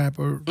as a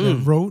rapper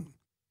that wrote,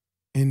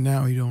 and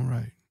now he don't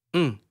write.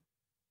 Mm.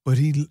 But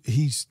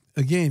he's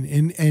again,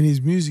 and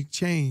his music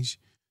changed.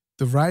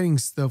 The writing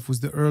stuff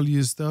was the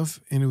earlier stuff,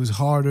 and it was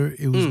harder.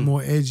 It was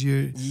more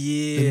edgier.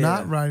 Yeah. The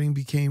not writing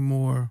became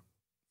more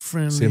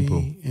friendly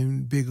Simple.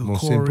 and bigger More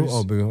chorus. simple?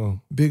 Oh, bigger.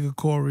 Oh. Bigger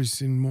chorus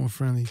and more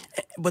friendly.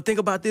 But think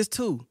about this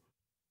too.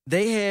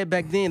 They had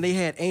back then, they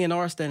had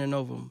A&R standing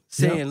over them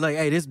saying like,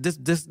 hey,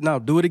 this, no,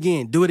 do it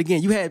again.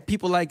 You had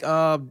people like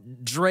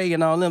Dre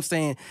and all them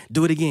saying,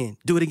 do it again.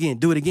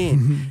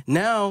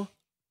 Now,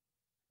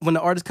 when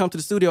the artists come to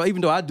the studio,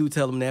 even though I do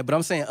tell them that, but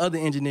I'm saying other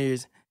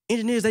engineers,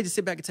 they just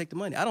sit back and take the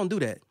money. I don't do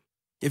that.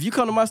 If you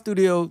come to my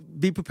studio,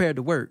 be prepared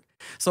to work.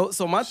 So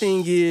my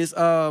thing is,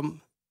 to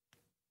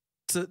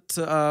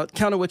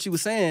counter what you were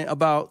saying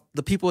about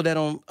the people that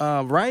don't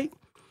write.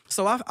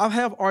 So I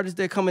have artists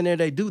that come in there,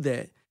 they do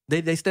that.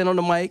 They stand on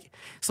the mic.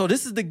 So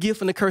this is the gift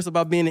and the curse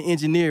about being an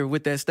engineer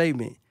with that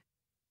statement.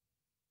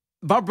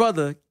 My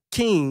brother,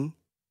 King,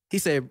 he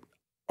said,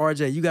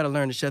 RJ, you got to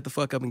learn to shut the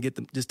fuck up and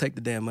just take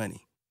the damn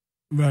money.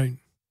 Right.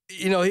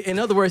 You know, in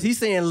other words, he's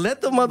saying,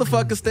 let the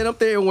motherfucker stand up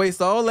there and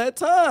waste all that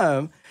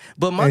time.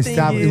 But my And thing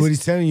stop, is... what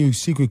he's telling you,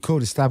 secret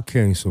code is stop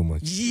caring so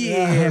much.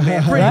 Yeah,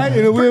 man. Right?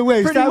 In a weird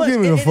way. Pretty Stop much.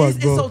 giving a fuck,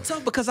 It's bro. so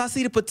tough because I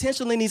see the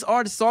potential in these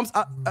artists. So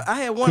I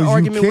had one 'Cause you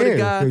argument with a care,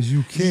 guy. 'cause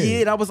you care. Yeah,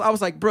 and I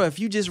was like, bro, if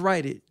you just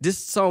write it, this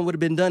song would have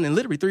been done in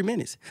literally 3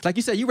 minutes. Like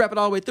you said, you rap it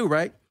all the way through,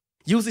 right?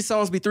 Usually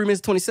songs be 3 minutes,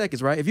 20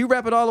 seconds, right? If you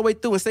rap it all the way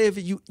through and say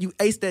if you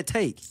ace that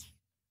take,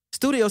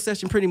 studio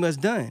session pretty much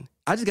done.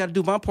 I just got to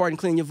do my part and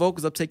clean your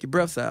vocals up, take your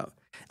breaths out.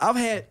 I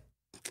ain't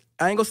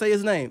gonna say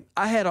his name.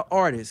 I had an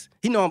artist.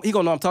 He gonna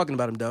know I'm talking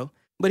about him though,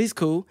 but he's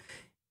cool.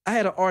 I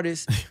had an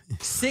artist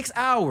 6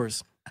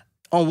 hours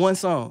on one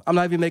song. I'm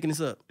not even making this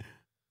up.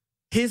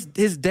 His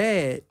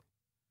dad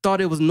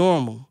thought it was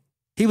normal.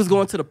 He was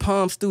going to the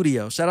Palm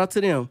Studio. Shout out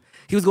to them.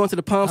 He was going to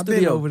the Palm I've been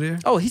Studio. over there.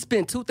 Oh, he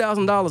spent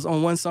 $2,000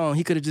 on one song.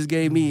 He could have just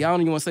gave me. I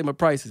don't even want to say my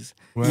prices.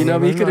 Right, you know what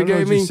I mean? He could have I know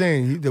gave what me. you're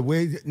saying. The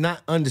way,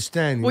 not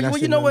understanding. Well, That's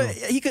you the- know no, what?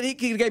 no. He could have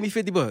gave me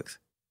 $50.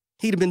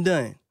 He'd have been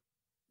done.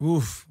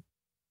 Oof.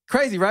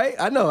 Crazy, right?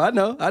 I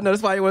know.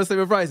 That's why I want to say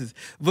my prices.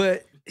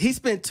 But he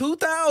spent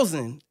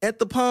 $2,000 at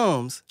the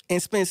Palms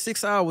and spent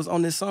 6 hours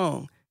on this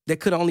song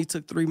that could have only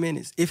took 3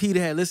 minutes if he'd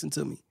had listened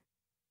to me.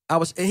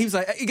 And he was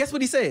like, guess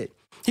what he said?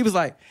 He was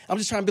like, I'm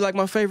just trying to be like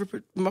my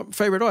favorite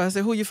artist. I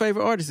said, who your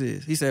favorite artist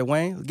is? He said,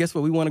 Wayne. Guess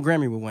what? We won a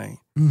Grammy with Wayne.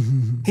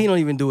 He don't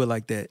even do it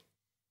like that.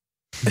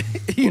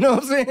 You know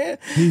what I'm saying?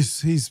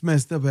 He's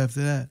messed up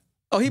after that.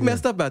 Oh, he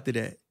messed up after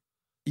that.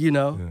 You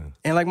know? Yeah.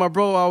 And like my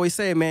bro always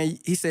said, man,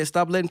 he said,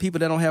 stop letting people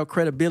that don't have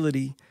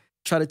credibility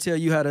try to tell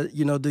you how to,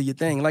 do your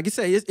thing. Like you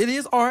say, it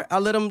is art. I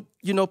let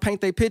them,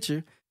 paint their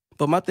picture.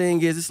 But my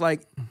thing is, it's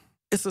like,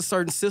 it's a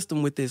certain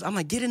system with this. I'm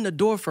like, get in the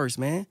door first,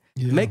 man.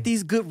 Yeah. Make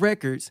these good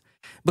records.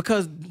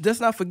 Because let's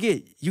not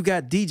forget, you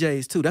got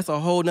DJs too. That's a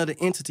whole nother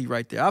entity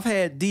right there. I've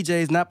had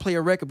DJs not play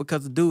a record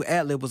because the dude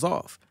ad-lib was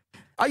off.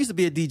 I used to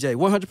be a DJ,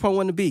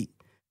 100.1 The Beat,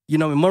 in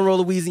Monroe,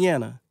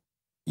 Louisiana.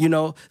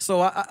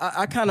 So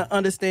I kind of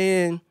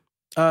understand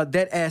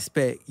that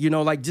aspect,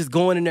 like just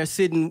going in there,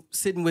 sitting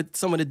with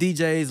some of the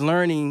DJs,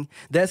 learning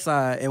that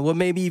side, and what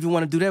made me even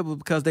want to do that was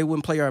because they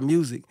wouldn't play our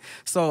music.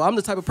 So I'm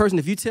the type of person,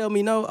 if you tell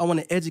me no, I want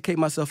to educate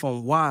myself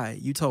on why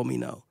you told me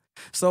no.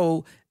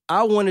 So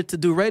I wanted to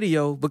do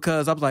radio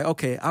because I was like,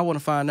 okay, I want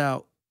to find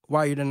out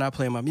why you're not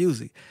playing my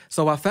music.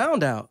 So I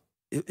found out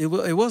it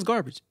was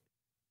garbage.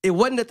 It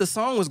wasn't that the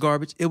song was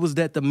garbage. It was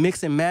that the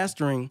mix and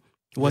mastering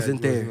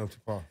wasn't there. Wasn't up to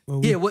par.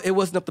 Well, It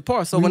wasn't up to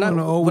par. So we when I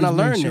wanna always learned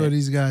make sure that,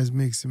 these guys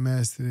mix and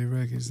master their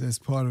records. That's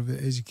part of the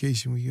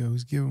education we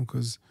always give them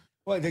because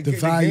Well, the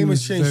value game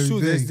has is changed very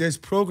too. big. There's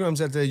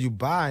programs out there you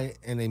buy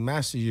and they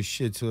master your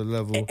shit to a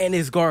level. and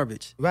it's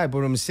garbage. Right, but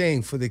I'm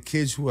saying for the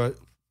kids who are,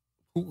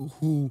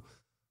 who,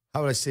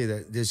 how would I say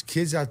that? There's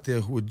kids out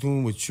there who are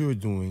doing what you're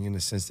doing in a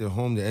sense. They're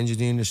home, they're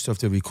engineering their stuff,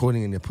 they're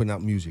recording, and they're putting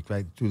out music,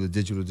 right, through the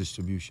digital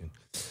distribution.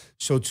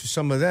 So to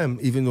some of them,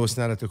 even though it's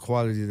not at the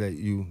quality that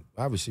you,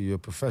 obviously you're a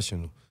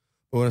professional.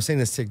 But what I'm saying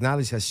is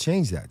technology has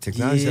changed that.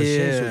 Technology has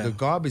changed. So Yeah. the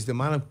garbage, the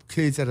amount of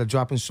kids that are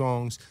dropping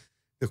songs,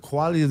 the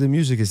quality of the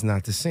music is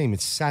not the same.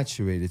 It's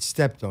saturated, it's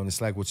stepped on.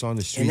 It's like what's on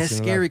the streets. And that's a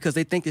lot- scary because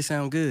they think they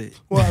sound good.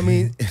 Well, I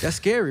mean, That's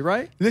scary,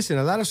 right? listen,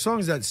 a lot of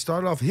songs that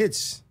start off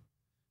hits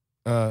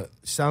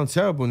sound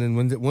terrible, and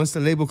then once the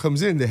label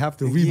comes in, they have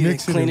to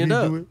remix clean it and it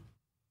up. redo it.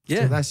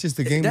 Yeah. So that's just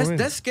the game we're in.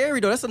 That's scary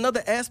though. That's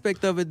another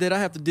aspect of it that I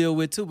have to deal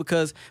with too,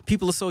 because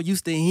people are so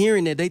used to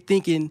hearing that they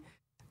thinking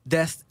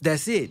that's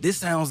it. This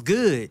sounds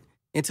good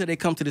until they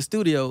come to the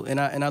studio and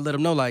I let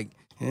them know like,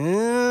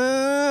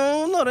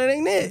 no, that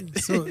ain't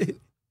it.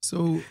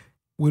 So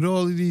with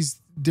all of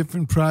these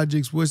different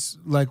projects,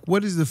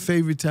 what is the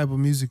favorite type of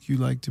music you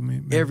like to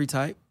make? Man? Every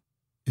type.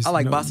 It's I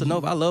like no- bossa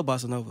nova. I love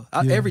bossa nova.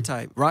 Yeah. Every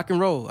type. Rock and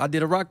roll. I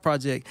did a rock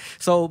project.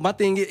 So my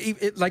thing,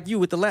 like you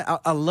with the Latin,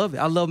 I love it.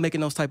 I love making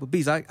those type of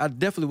beats. I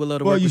definitely would love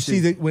to Well, work you with see,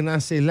 that when I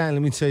say Latin,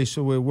 let me tell you,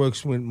 so where it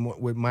works with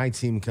my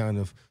team, kind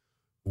of,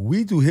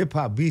 we do hip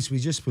hop beats. We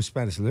just put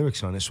Spanish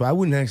lyrics on it, so I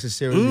wouldn't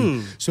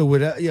necessarily. So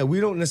we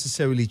don't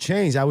necessarily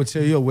change. I would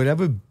tell you,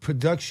 whatever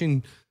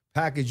production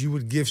package you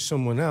would give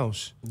someone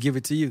else. Give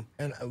it to you.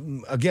 And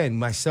again,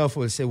 myself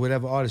would say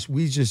whatever artist,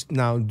 we just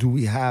now do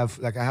we have,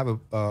 like I have a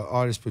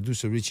artist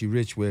producer, Richie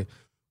Rich, where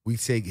we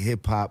take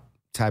hip hop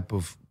type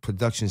of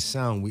production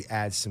sound, we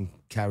add some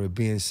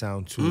Caribbean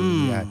sound to it.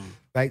 We add,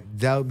 right?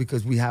 That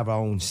because we have our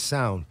own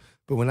sound.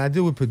 But when I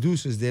deal with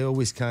producers, they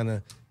always kind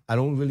of, I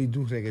don't really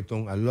do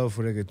reggaeton. I love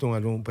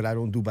reggaeton, but I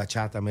don't do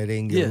bachata,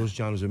 merengue, those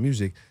genres of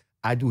music.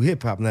 I do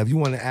hip hop. Now, if you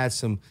want to add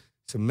some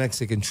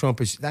Mexican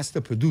trumpets, that's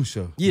the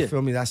producer. Yeah. You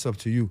feel me? That's up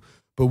to you.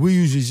 But we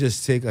usually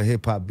just take a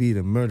hip hop beat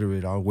and murder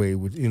it our way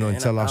with, and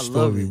tell our I love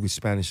story it. with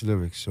Spanish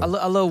lyrics. So.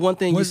 I love one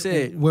thing you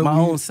said, my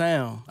own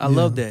sound. I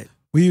love that.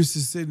 We used to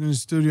sit in the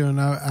studio and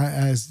I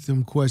asked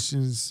them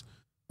questions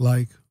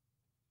like,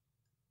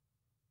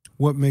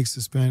 what makes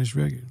a Spanish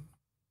record?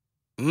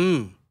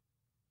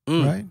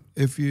 Right?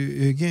 If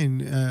you,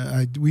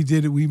 again, we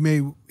did it,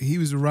 he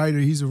was a writer,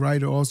 he's a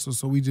writer also,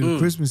 so we did a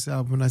Christmas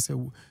album, and I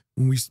said,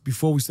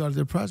 before we started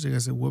the project, I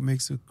said, what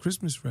makes a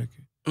Christmas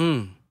record?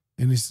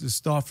 And it's to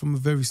start from a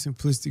very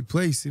simplistic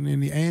place, and then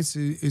the answer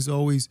is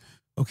always,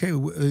 okay,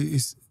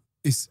 it's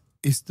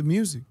the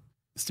music.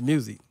 It's the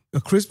music. A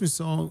Christmas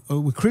song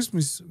with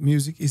Christmas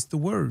music, it's the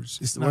words.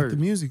 It's not the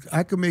music.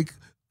 I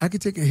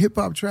could take a hip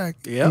hop track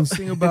and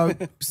sing about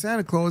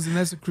Santa Claus, and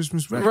that's a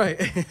Christmas record.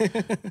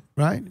 Right.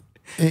 Right?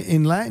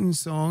 In Latin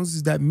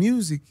songs, that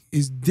music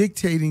is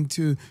dictating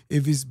to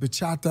if it's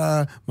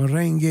bachata,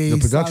 merengue,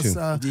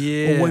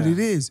 salsa, or what it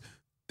is.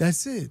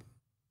 That's it.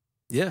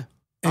 Yeah.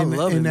 And, I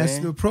love it, and that's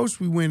man. the approach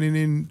we went in.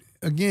 And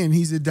again,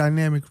 he's a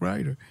dynamic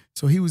writer.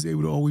 So he was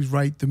able to always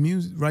write the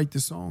music, write the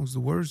songs, the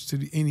words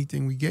to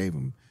anything we gave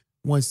him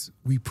once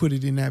we put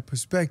it in that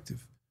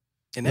perspective.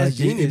 And that's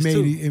genius,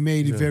 it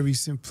made it very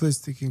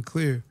simplistic and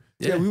clear.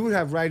 Yeah, we would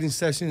have writing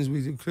sessions.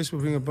 Chris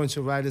would bring a bunch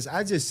of writers.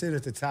 I just sit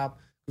at the top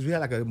because we had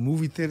like a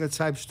movie theater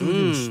type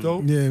studio in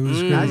Stoke. Yeah, it was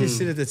And great. I just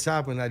sit at the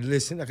top and I'd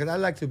listen because I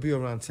like to be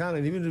around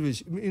talent. Even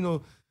if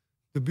it's,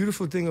 the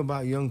beautiful thing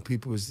about young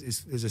people is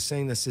a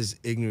saying that says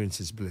ignorance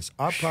is bliss.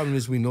 Our problem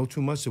is we know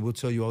too much, so we'll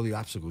tell you all the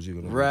obstacles you're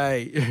going to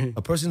Right.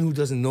 A person who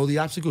doesn't know the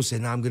obstacles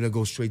say, I'm going to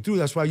go straight through.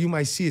 That's why you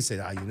might see it, say,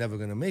 you're never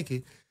going to make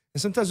it.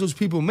 And sometimes those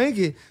people make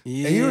it, and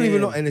you don't even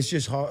know. And it's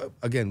just hard.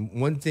 Again,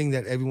 one thing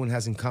that everyone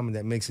has in common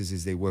that makes us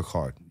is they work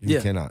hard. You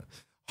cannot.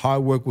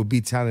 Hard work will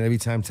beat talent every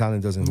time.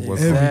 Talent doesn't work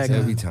hard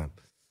every time.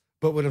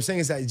 But what I'm saying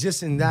is that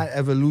just in that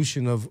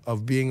evolution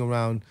of being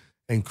around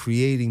and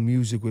creating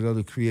music with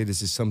other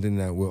creators is something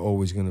that we're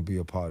always going to be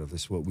a part of.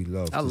 It's what we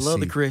love. I love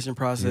the creation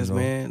process,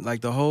 man.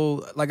 Like the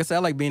whole, like I said, I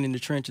like being in the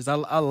trenches. I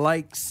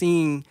like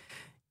seeing.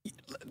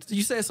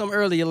 You said something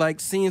earlier, like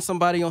seeing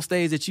somebody on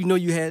stage that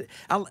you had.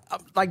 I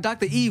like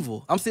Dr.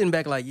 Evil. I'm sitting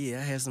back like, I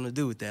had something to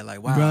do with that.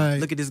 Like, wow,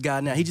 look at this guy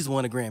now. He just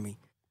won a Grammy.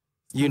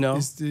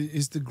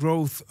 It's the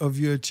growth of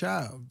your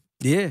child.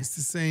 Yeah, it's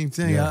the same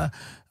thing. Yeah.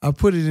 I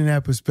put it in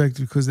that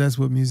perspective because that's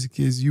what music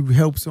is. You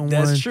help someone.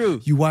 That's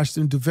true. You watch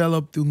them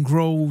develop, them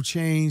grow,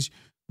 change,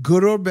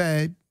 good or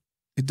bad.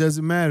 It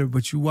doesn't matter.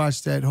 But you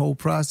watch that whole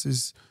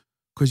process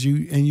because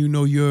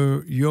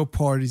your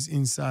part is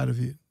inside of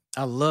it.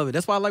 I love it.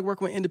 That's why I like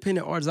working with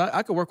independent artists.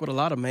 I could work with a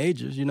lot of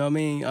majors, you know what I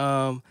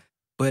mean?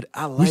 But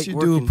I like we should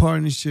do a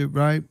partnership,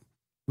 right,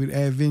 with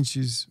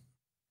Adventures.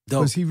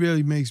 Because he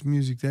really makes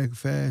music that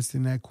fast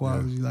and that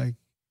quality. Like,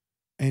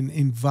 and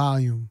in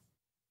volume.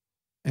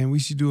 And we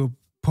should do a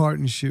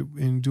partnership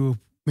and do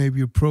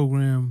maybe a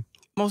program,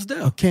 Most a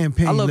definitely.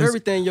 campaign. I love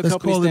everything your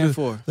company stands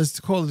for. Let's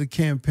call it a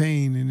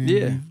campaign, and then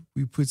Yeah.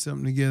 we put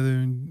something together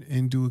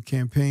and do a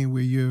campaign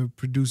where you're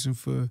producing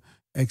for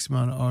X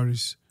amount of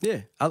artists.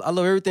 Yeah, I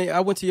love everything. I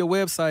went to your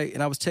website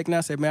and I was checking out.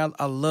 I said, man,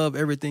 I love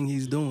everything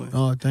he's doing.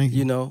 Oh, thank you.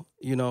 You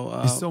know.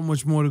 There's so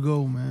much more to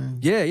go, man.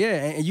 Yeah,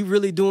 and you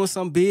really doing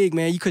something big,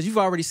 man. Because you've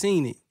already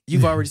seen it.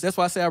 You've already. That's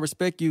why I say I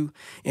respect you.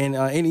 And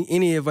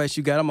any advice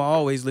you got, I'ma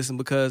always listen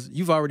because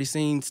you've already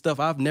seen stuff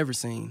I've never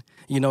seen.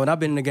 You know, and I've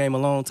been in the game a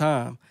long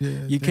time.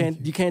 Yeah, you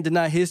can't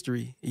deny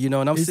history. You know,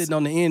 and I'm sitting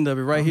on the end of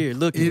it right here.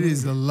 Look, it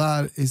is a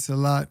lot. It's a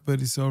lot,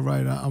 but it's all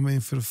right. I'm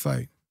in for the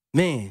fight.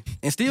 Man,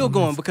 and still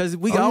going because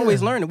we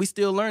always learning. We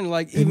still learning.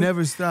 Like it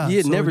never stops. Yeah,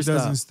 it never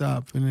doesn't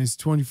stop, and it's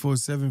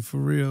 24/7 for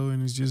real.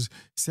 And it just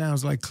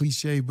sounds like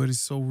cliche, but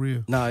it's so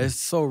real. Nah, it's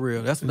so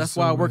real. That's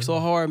why I work so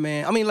hard,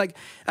 man. I mean, like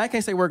I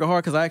can't say working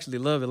hard because I actually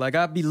love it. Like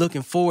I be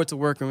looking forward to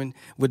working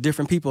with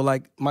different people.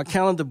 Like my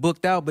calendar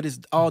booked out, but it's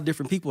all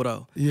different people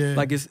though. Yeah,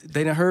 like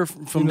they done heard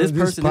from this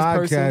person.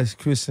 Podcast, this person.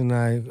 Chris and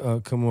I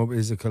come up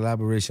is a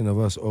collaboration of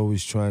us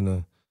always trying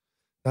to.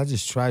 Not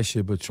just try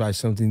shit, but try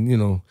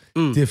something,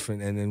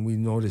 different. And then we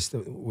noticed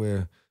that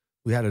where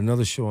we had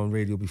another show on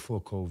radio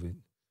before COVID,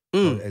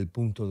 called El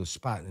Punto, the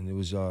Spot, and it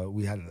was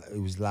it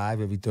was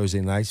live every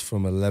Thursday nights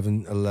from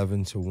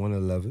 11:11 to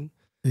 1:11.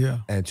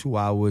 Yeah, and 2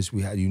 hours.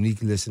 We had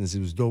unique listeners.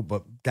 It was dope.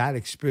 But that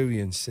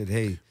experience said,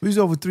 hey, we was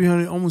over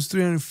 300, almost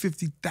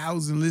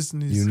 350,000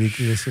 listeners. Unique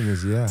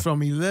listeners, yeah.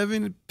 From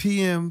 11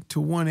 p.m. to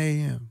 1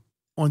 a.m.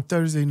 on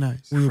Thursday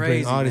nights. We would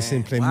bring artists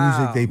in, play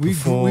music, they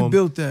perform. We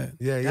built that.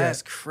 Yeah.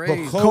 That's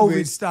crazy. But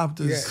COVID stopped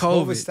us. Yeah,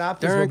 COVID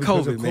stopped us. During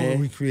because COVID, of man.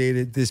 We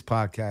created this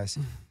podcast.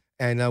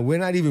 And we're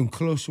not even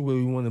close to where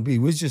we want to be.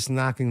 We're just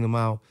knocking them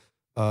out,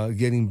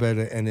 getting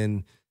better. And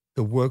then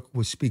the work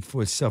will speak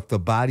for itself. The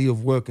body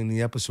of work in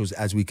the episodes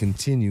as we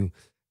continue.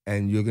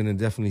 And you're going to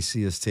definitely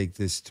see us take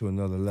this to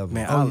another level.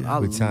 Man, I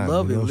with time,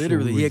 love it, So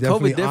literally. we're Yeah,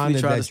 COVID definitely honored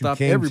tried to that stop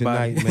you came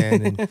everybody.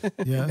 tonight, man,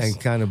 Yes. and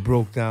kind of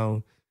broke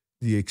down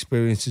the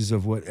experiences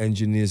of what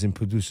engineers and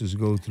producers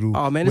go through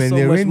Oh, man, when it's so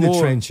they're much in more. the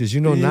trenches.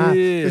 Not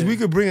because Yeah. we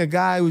could bring a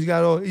guy who's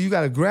got you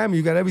got a Grammy,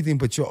 you got everything,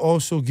 but you're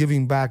also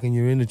giving back and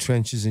you're in the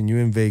trenches and you're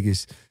in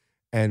Vegas,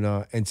 and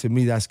to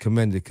me that's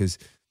commended because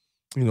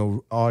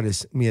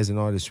artists, me as an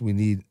artist, we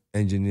need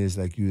engineers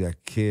like you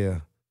that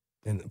care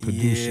and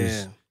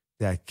producers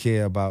that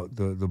care about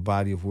the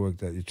body of work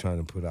that you're trying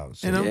to put out.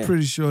 So, And I'm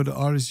pretty sure the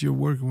artists you're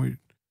working with,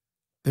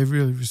 they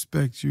really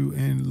respect you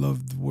and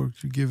love the work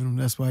you're giving them.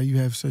 That's why you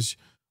have such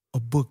a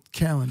booked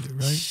calendar,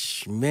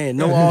 right? Man,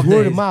 no all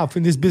word days. of mouth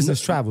in this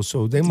business travels,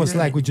 so they must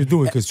like what you're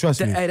doing. Because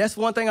trust me, Hey, that's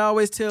one thing I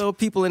always tell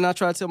people, and I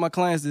try to tell my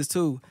clients this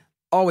too.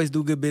 Always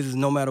do good business,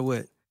 no matter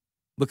what,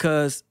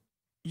 because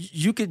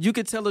you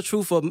could tell the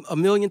truth a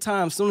million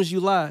times. As soon as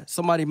you lie,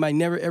 somebody might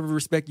never ever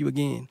respect you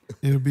again.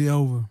 It'll be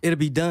over. It'll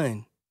be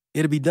done.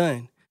 It'll be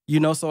done.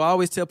 So I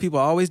always tell people,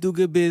 always do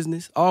good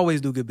business. Always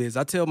do good business.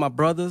 I tell my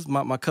brothers,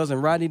 my cousin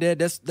Rodney that.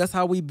 That's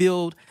how we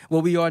build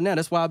what we are now.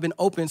 That's why I've been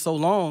open so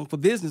long for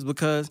business,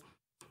 because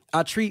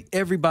I treat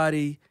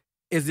everybody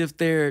as if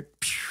they're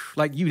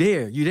like you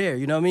there, you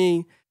know what I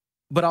mean?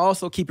 But I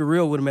also keep it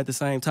real with them at the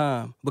same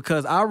time,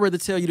 because I'd rather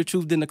tell you the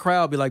truth than the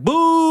crowd be like,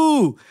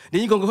 boo!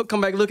 Then you're going to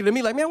come back looking at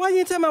me like, man, why you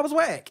didn't tell me I was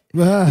whack?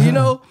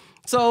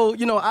 So,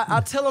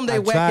 I tell them they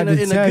whack in a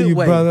good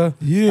way. brother.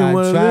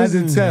 I tried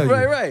to tell you.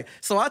 Right.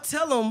 So I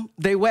tell them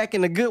they whack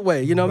in a good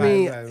way. You know what I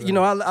mean?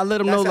 Right. I let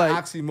them That's know like.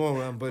 That's an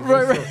oxymoron, but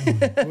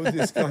Right. we'll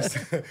discuss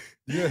that.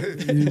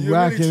 You're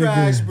whacking really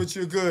trash, again. but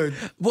you're good.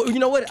 Well, you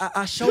know what?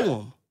 I show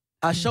them.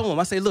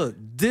 I say, look,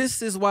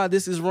 this is why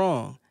this is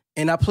wrong.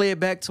 And I play it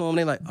back to them.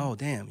 They're like, oh,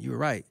 damn, you were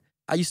right.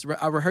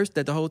 I rehearsed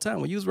that the whole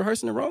time. When you was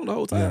rehearsing it wrong the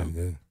whole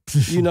time.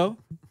 Yeah.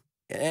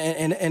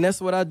 And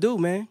that's what I do,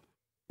 man.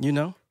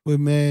 But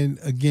man,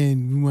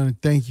 again, we want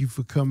to thank you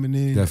for coming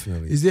in.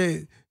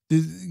 Definitely.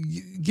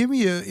 Give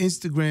me your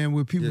Instagram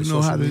where people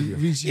know how to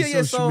reach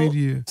your social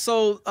media.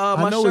 So my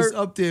I know shirt, it's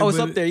up there. Oh, it's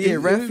up there. Yeah,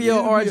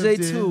 Raphael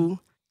RJ2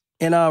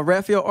 and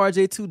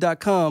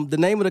RaphaelRJ2.com. The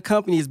name of the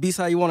company is Beats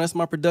How You Want 'Em. That's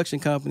my production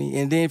company.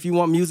 And then if you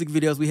want music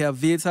videos, we have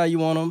Vids How You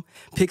Want 'Em,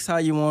 Pics How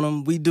You Want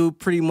 'Em. We do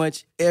pretty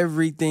much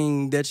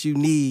everything that you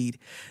need.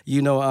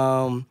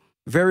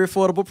 Very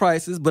affordable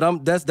prices,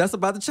 but that's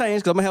about to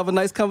change because I'm gonna have a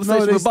nice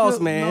conversation with Boss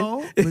Man.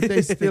 No, but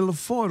they still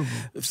affordable.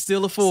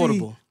 Still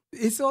affordable.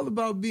 See, it's all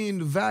about being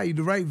the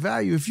right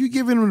value. If you're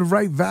giving them the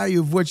right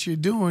value of what you're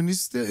doing,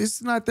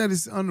 it's not that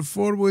it's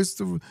unaffordable. It's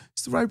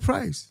the right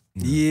price.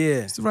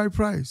 Yeah, it's the right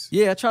price.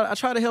 Yeah, I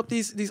try to help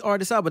these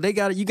artists out, but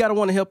you gotta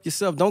want to help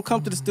yourself. Don't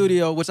come to the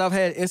studio, which I've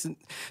had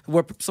instances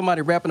where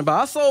somebody rapping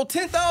about, I sold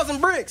 10,000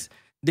 bricks.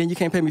 Then you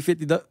can't pay me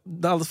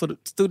 $50 for the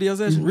studio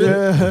session? Really?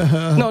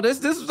 Yeah. No,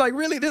 this is like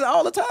really this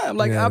all the time.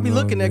 Like I'll be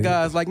looking at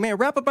guys like, man,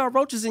 rap about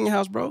roaches in your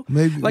house, bro.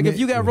 If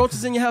you got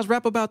roaches in your house,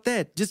 rap about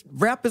that. Just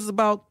rap is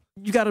about,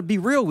 you got to be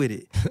real with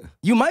it.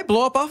 You might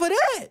blow up off of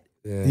that.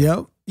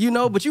 Yeah.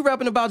 Yep. But you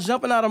rapping about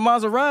jumping out of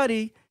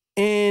Maserati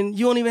and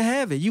you don't even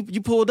have it.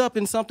 You pulled up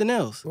in something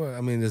else. Well,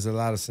 I mean, there's a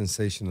lot of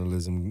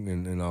sensationalism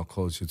in our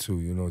culture too.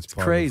 You know, it's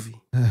part crazy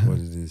of what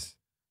it is.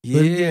 Yeah.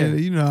 But again,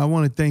 you know, I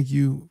want to thank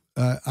you.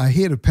 I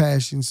hear the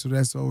passion, so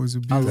that's always a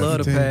I beautiful love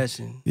the thing.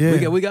 passion.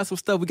 Yeah. We got some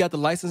stuff. We got the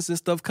licensing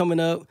stuff coming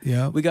up.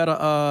 Yeah. We got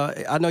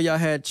I know y'all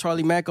had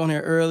Charlie Mack on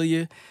here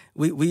earlier.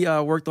 We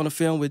worked on a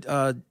film with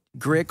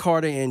Greg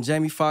Carter and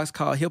Jamie Foxx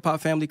called Hip Hop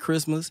Family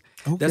Christmas.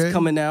 Okay. That's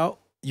coming out.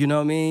 You know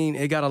what I mean?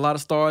 It got a lot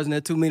of stars in there,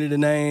 too many to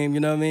name. You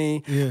know what I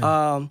mean?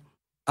 Yeah.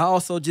 I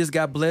also just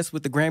got blessed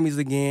with the Grammys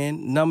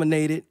again,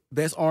 nominated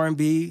Best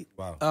R&B.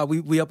 Wow.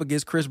 We up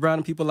against Chris Brown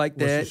and people like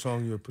that. What's the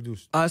song you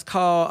produced? It's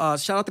called,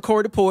 shout out to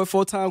Corey the Poet,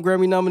 4-time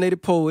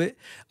Grammy-nominated poet.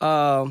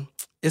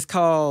 It's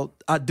called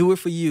I Do It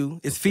For You.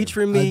 It's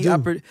featuring me.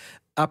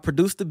 I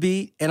produced the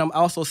beat, and I'm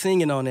also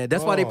singing on that.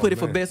 That's why they put it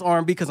for Best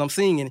R&B, because I'm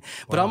singing.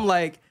 But I'm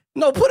like,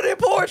 no, put it in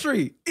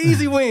poetry.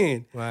 Easy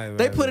win.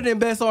 They put it in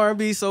Best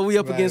R&B, so we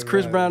up against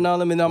Chris Brown and all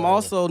them. And I'm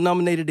also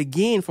nominated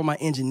again for my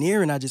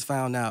engineering, I just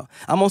found out.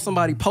 I'm on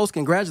somebody post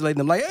congratulating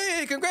them, like,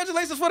 hey,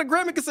 congratulations for the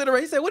Grammy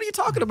consideration. He said, what are you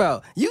talking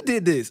about? You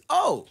did this.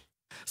 Oh,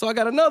 so I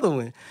got another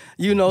one.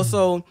 You know,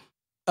 so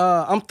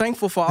I'm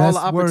thankful for all the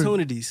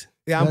opportunities.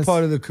 Yeah, I'm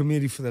part of the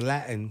committee for the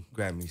Latin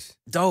Grammys.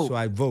 Dope. So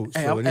I vote.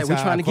 Hey, So we're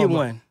trying to get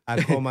one.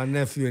 I call my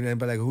nephew and then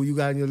be like, who you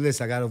got on your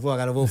list? I gotta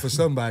vote for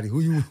somebody. Who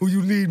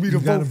you need me to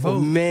vote for?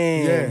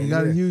 Man. Yeah, You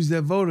got to use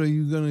that voter.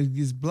 You're going to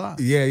get blocked.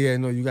 Yeah,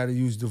 no, you gotta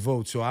use the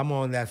vote. So I'm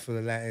on that for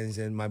the Latins,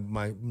 and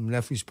my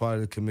nephew's part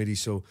of the committee.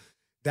 So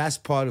that's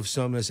part of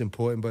something that's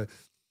important. But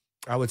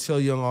I would tell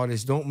young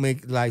artists, don't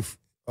make life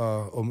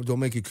or don't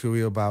make your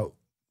career about,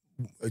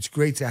 it's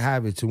great to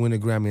have it, to win a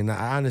Grammy. And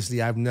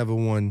honestly, I've never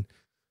won.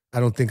 I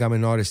don't think I'm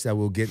an artist that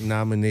will get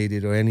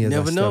nominated or any of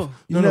that stuff.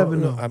 You never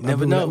know.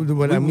 Never know. We're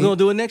gonna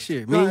do it next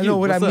year. Me and you.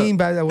 What I mean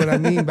by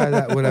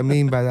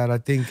that, I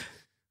think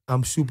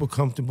I'm super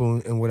comfortable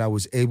in what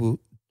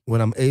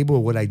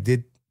I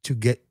did to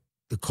get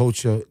the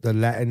culture, the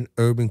Latin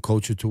urban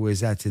culture to where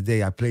it's at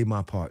today. I played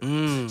my part.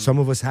 Some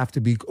of us have to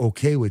be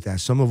okay with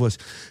that. Some of us,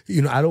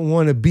 you know, I don't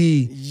want to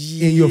be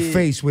in your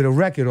face with a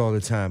record all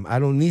the time. I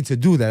don't need to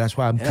do that. That's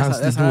why I'm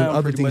constantly doing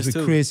other things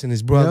with Chris and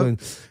his brother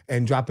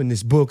and dropping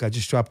this book. I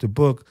just dropped a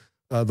book,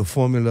 The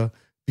Formula,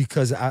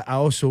 because I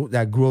also,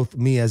 that growth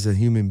me as a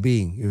human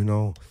being, you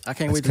know. I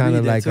can't wait to read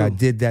that like too. I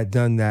did that,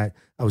 done that.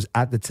 I was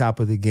at the top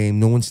of the game.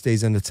 No one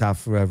stays on the top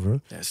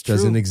forever. That's true.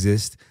 Doesn't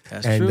exist.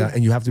 That's and true.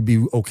 And you have to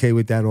be okay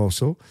with that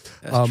also.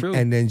 That's true.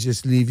 And then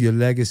just leave your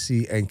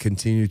legacy and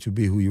continue to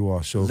be who you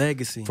are. So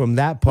legacy. From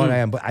that part I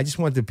am. But I just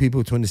want the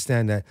people to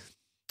understand that,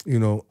 you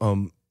know,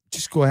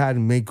 just go ahead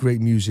and make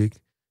great music.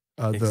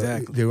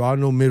 Exactly. There are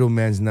no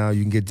middlemans now.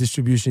 You can get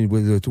distribution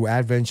whether through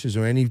Adventures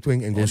or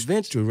anything and go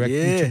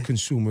directly to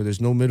consumer. There's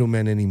no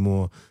middleman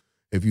anymore.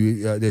 If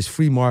you there's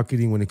free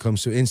marketing when it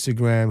comes to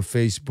Instagram,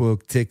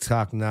 Facebook,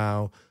 TikTok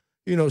now.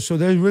 You know, so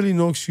there's really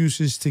no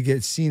excuses to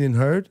get seen and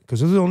heard,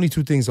 because those are the only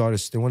two things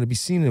artists, they want to be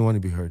seen and they want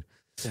to be heard.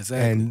 Exactly.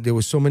 And there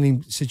were so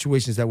many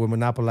situations that were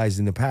monopolized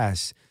in the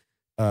past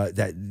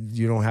that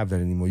you don't have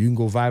that anymore. You can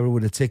go viral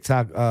with a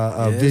TikTok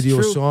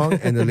video song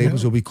and the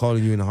labels will be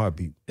calling you in a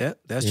heartbeat. Yeah,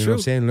 that's you true. know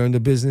what I'm saying? Learn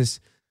the business.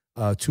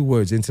 2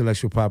 words,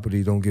 intellectual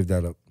property, don't give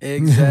that up.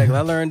 Exactly.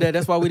 I learned that.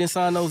 That's why we didn't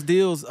sign those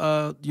deals,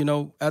 you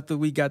know, after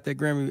we got that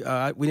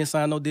Grammy. We didn't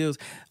sign no deals.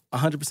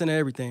 100% of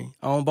everything.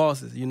 Our own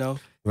bosses, you know.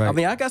 Right. I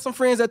mean, I got some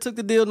friends that took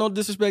the deal, no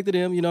disrespect to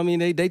them. You know what I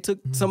mean? They took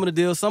some of the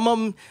deals. Some of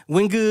them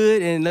went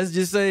good, and let's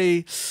just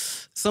say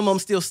some of them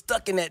still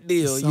stuck in that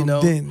deal, you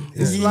know.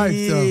 It's life,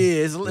 though.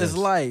 Yeah, it's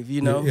life,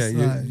 you know.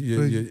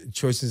 Your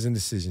choices and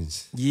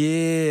decisions.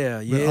 Yeah.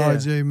 But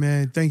RJ,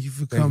 man, thank you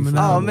for coming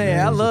Oh, out.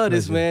 man, I love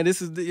this, man.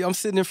 I'm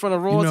sitting in front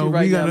of royalty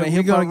right now, man.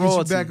 We're going to get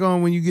royalty. you back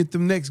on when you get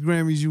them next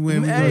Grammys you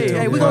win.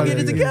 Hey, we're going to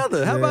get it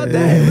together. How about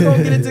that? We're going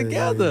to get it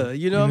together.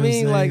 You know what I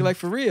mean? Like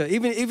for real.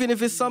 Even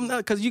if it's something,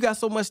 because you got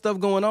so much stuff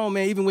going on,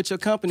 man, even with your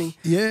company.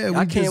 Yeah,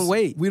 I can't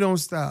wait. We don't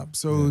stop.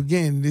 So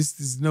again, this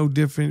is no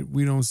different.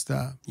 We don't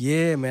stop.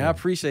 Yeah, man. I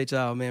appreciate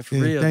y'all, man. For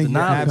real. Thank you.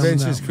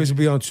 Adventures, Chris will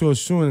be on tour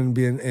soon and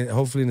be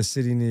hopefully in a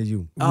city near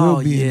you.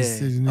 We'll be in the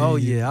city near Oh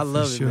you, yeah, I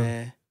love it, sure.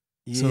 man.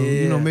 Yeah. So,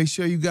 you know, make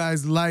sure you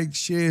guys like,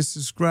 share,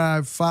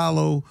 subscribe,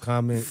 follow,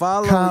 comment,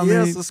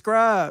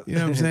 subscribe. You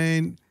know what I'm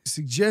saying?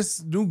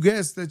 Suggest new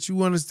guests that you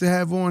want us to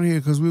have on here,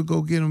 because we'll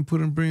go get them,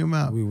 bring them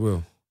out. We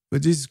will.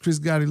 But this is Chris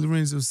Gotti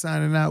Lorenzo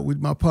signing out with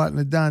my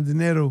partner, Don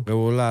Dinero.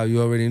 Hola,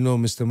 you already know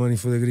Mr. Money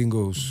for the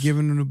Gringos.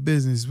 Giving them the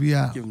business. We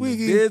out. Giving them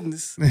the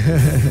business.